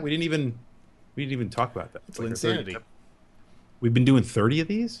believe that? We didn't even talk about that. It's like insanity. We've been doing 30 of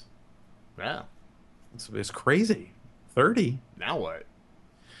these? Yeah. It's crazy. 30. Now what?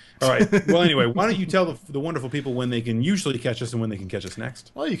 All right. Well, anyway, why don't you tell the wonderful people when they can usually catch us and when they can catch us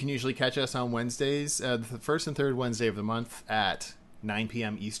next? Well, you can usually catch us on Wednesdays, the first and third Wednesday of the month at 9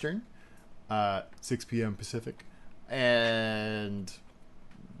 p.m. Eastern, 6 p.m. Pacific, and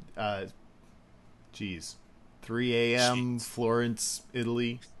 3 a.m. Florence,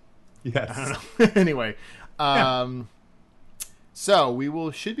 Italy. Yes. I don't know. Anyway, so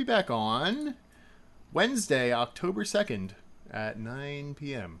we should be back on Wednesday, October 2nd at 9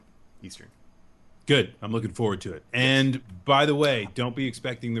 p.m. Eastern. Good. I'm looking forward to it. And by the way, don't be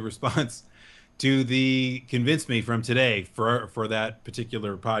expecting the response to the Convince Me from today for that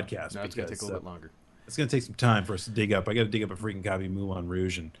particular podcast. No, it's going to take a little bit longer. It's going to take some time for us to dig up. I got to dig up a freaking copy of Moulin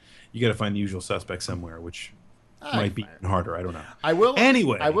Rouge, and you got to find the usual suspect somewhere, which might be even harder. I don't know. I will,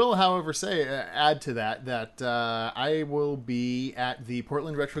 however, add to that I will be at the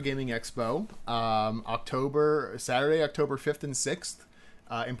Portland Retro Gaming Expo Saturday, October 5th and 6th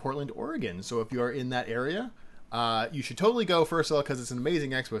in Portland, Oregon. So if you are in that area, you should totally go, first of all, because it's an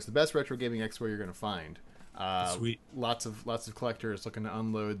amazing expo. It's the best retro gaming expo you're going to find. Sweet. Lots of collectors looking to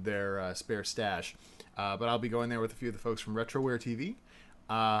unload their spare stash. But I'll be going there with a few of the folks from RetroWare TV.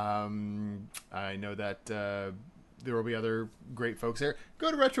 I know that there will be other great folks there.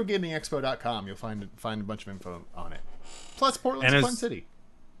 Go to retrogamingexpo.com. You'll find a bunch of info on it. Plus, Portland's a fun city.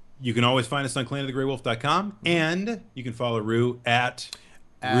 You can always find us on clanofthegraywolf.com, and you can follow Rue at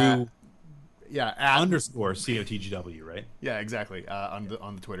Rue underscore COTGW, right? Yeah, exactly. On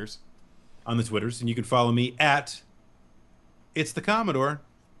the Twitters. On the Twitters. And you can follow me at It's the Commodore.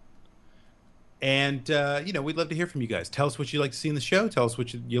 And, we'd love to hear from you guys. Tell us what you like to see in the show. Tell us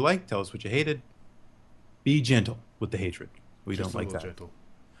what you like. Tell us what you hated. Be gentle with the hatred. We don't like that. Gentle.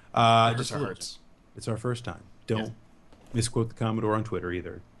 Just a little. It's our first time. Don't misquote the Commodore on Twitter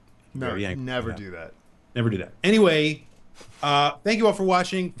either. No, never do that. Never do that. Anyway, thank you all for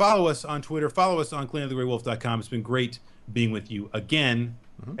watching. Follow us on Twitter. Follow us on clanofthegraywolf.com. It's been great being with you again.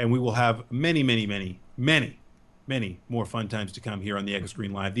 And we will have many, many, many, many, many more fun times to come here on the Echo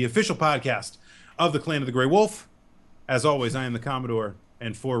Screen Live, the official podcast of the Clan of the Grey Wolf. As always, I am the Commodore,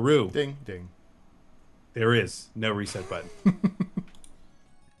 and for Rue, ding, ding. There is no reset button.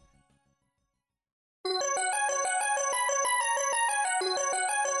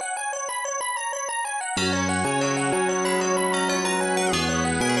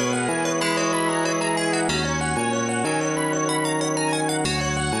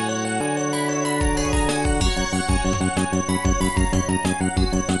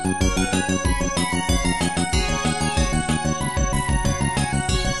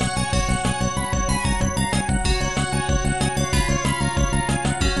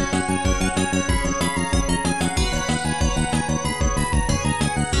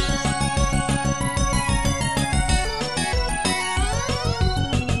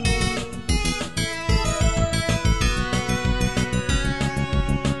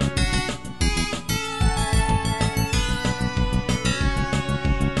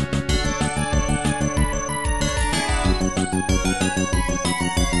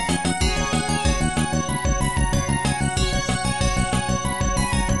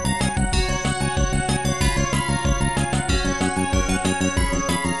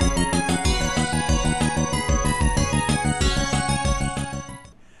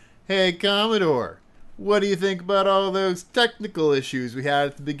 Hey, Commodore, what do you think about all those technical issues we had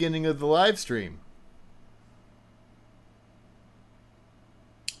at the beginning of the live stream?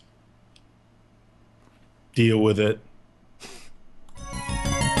 Deal with it.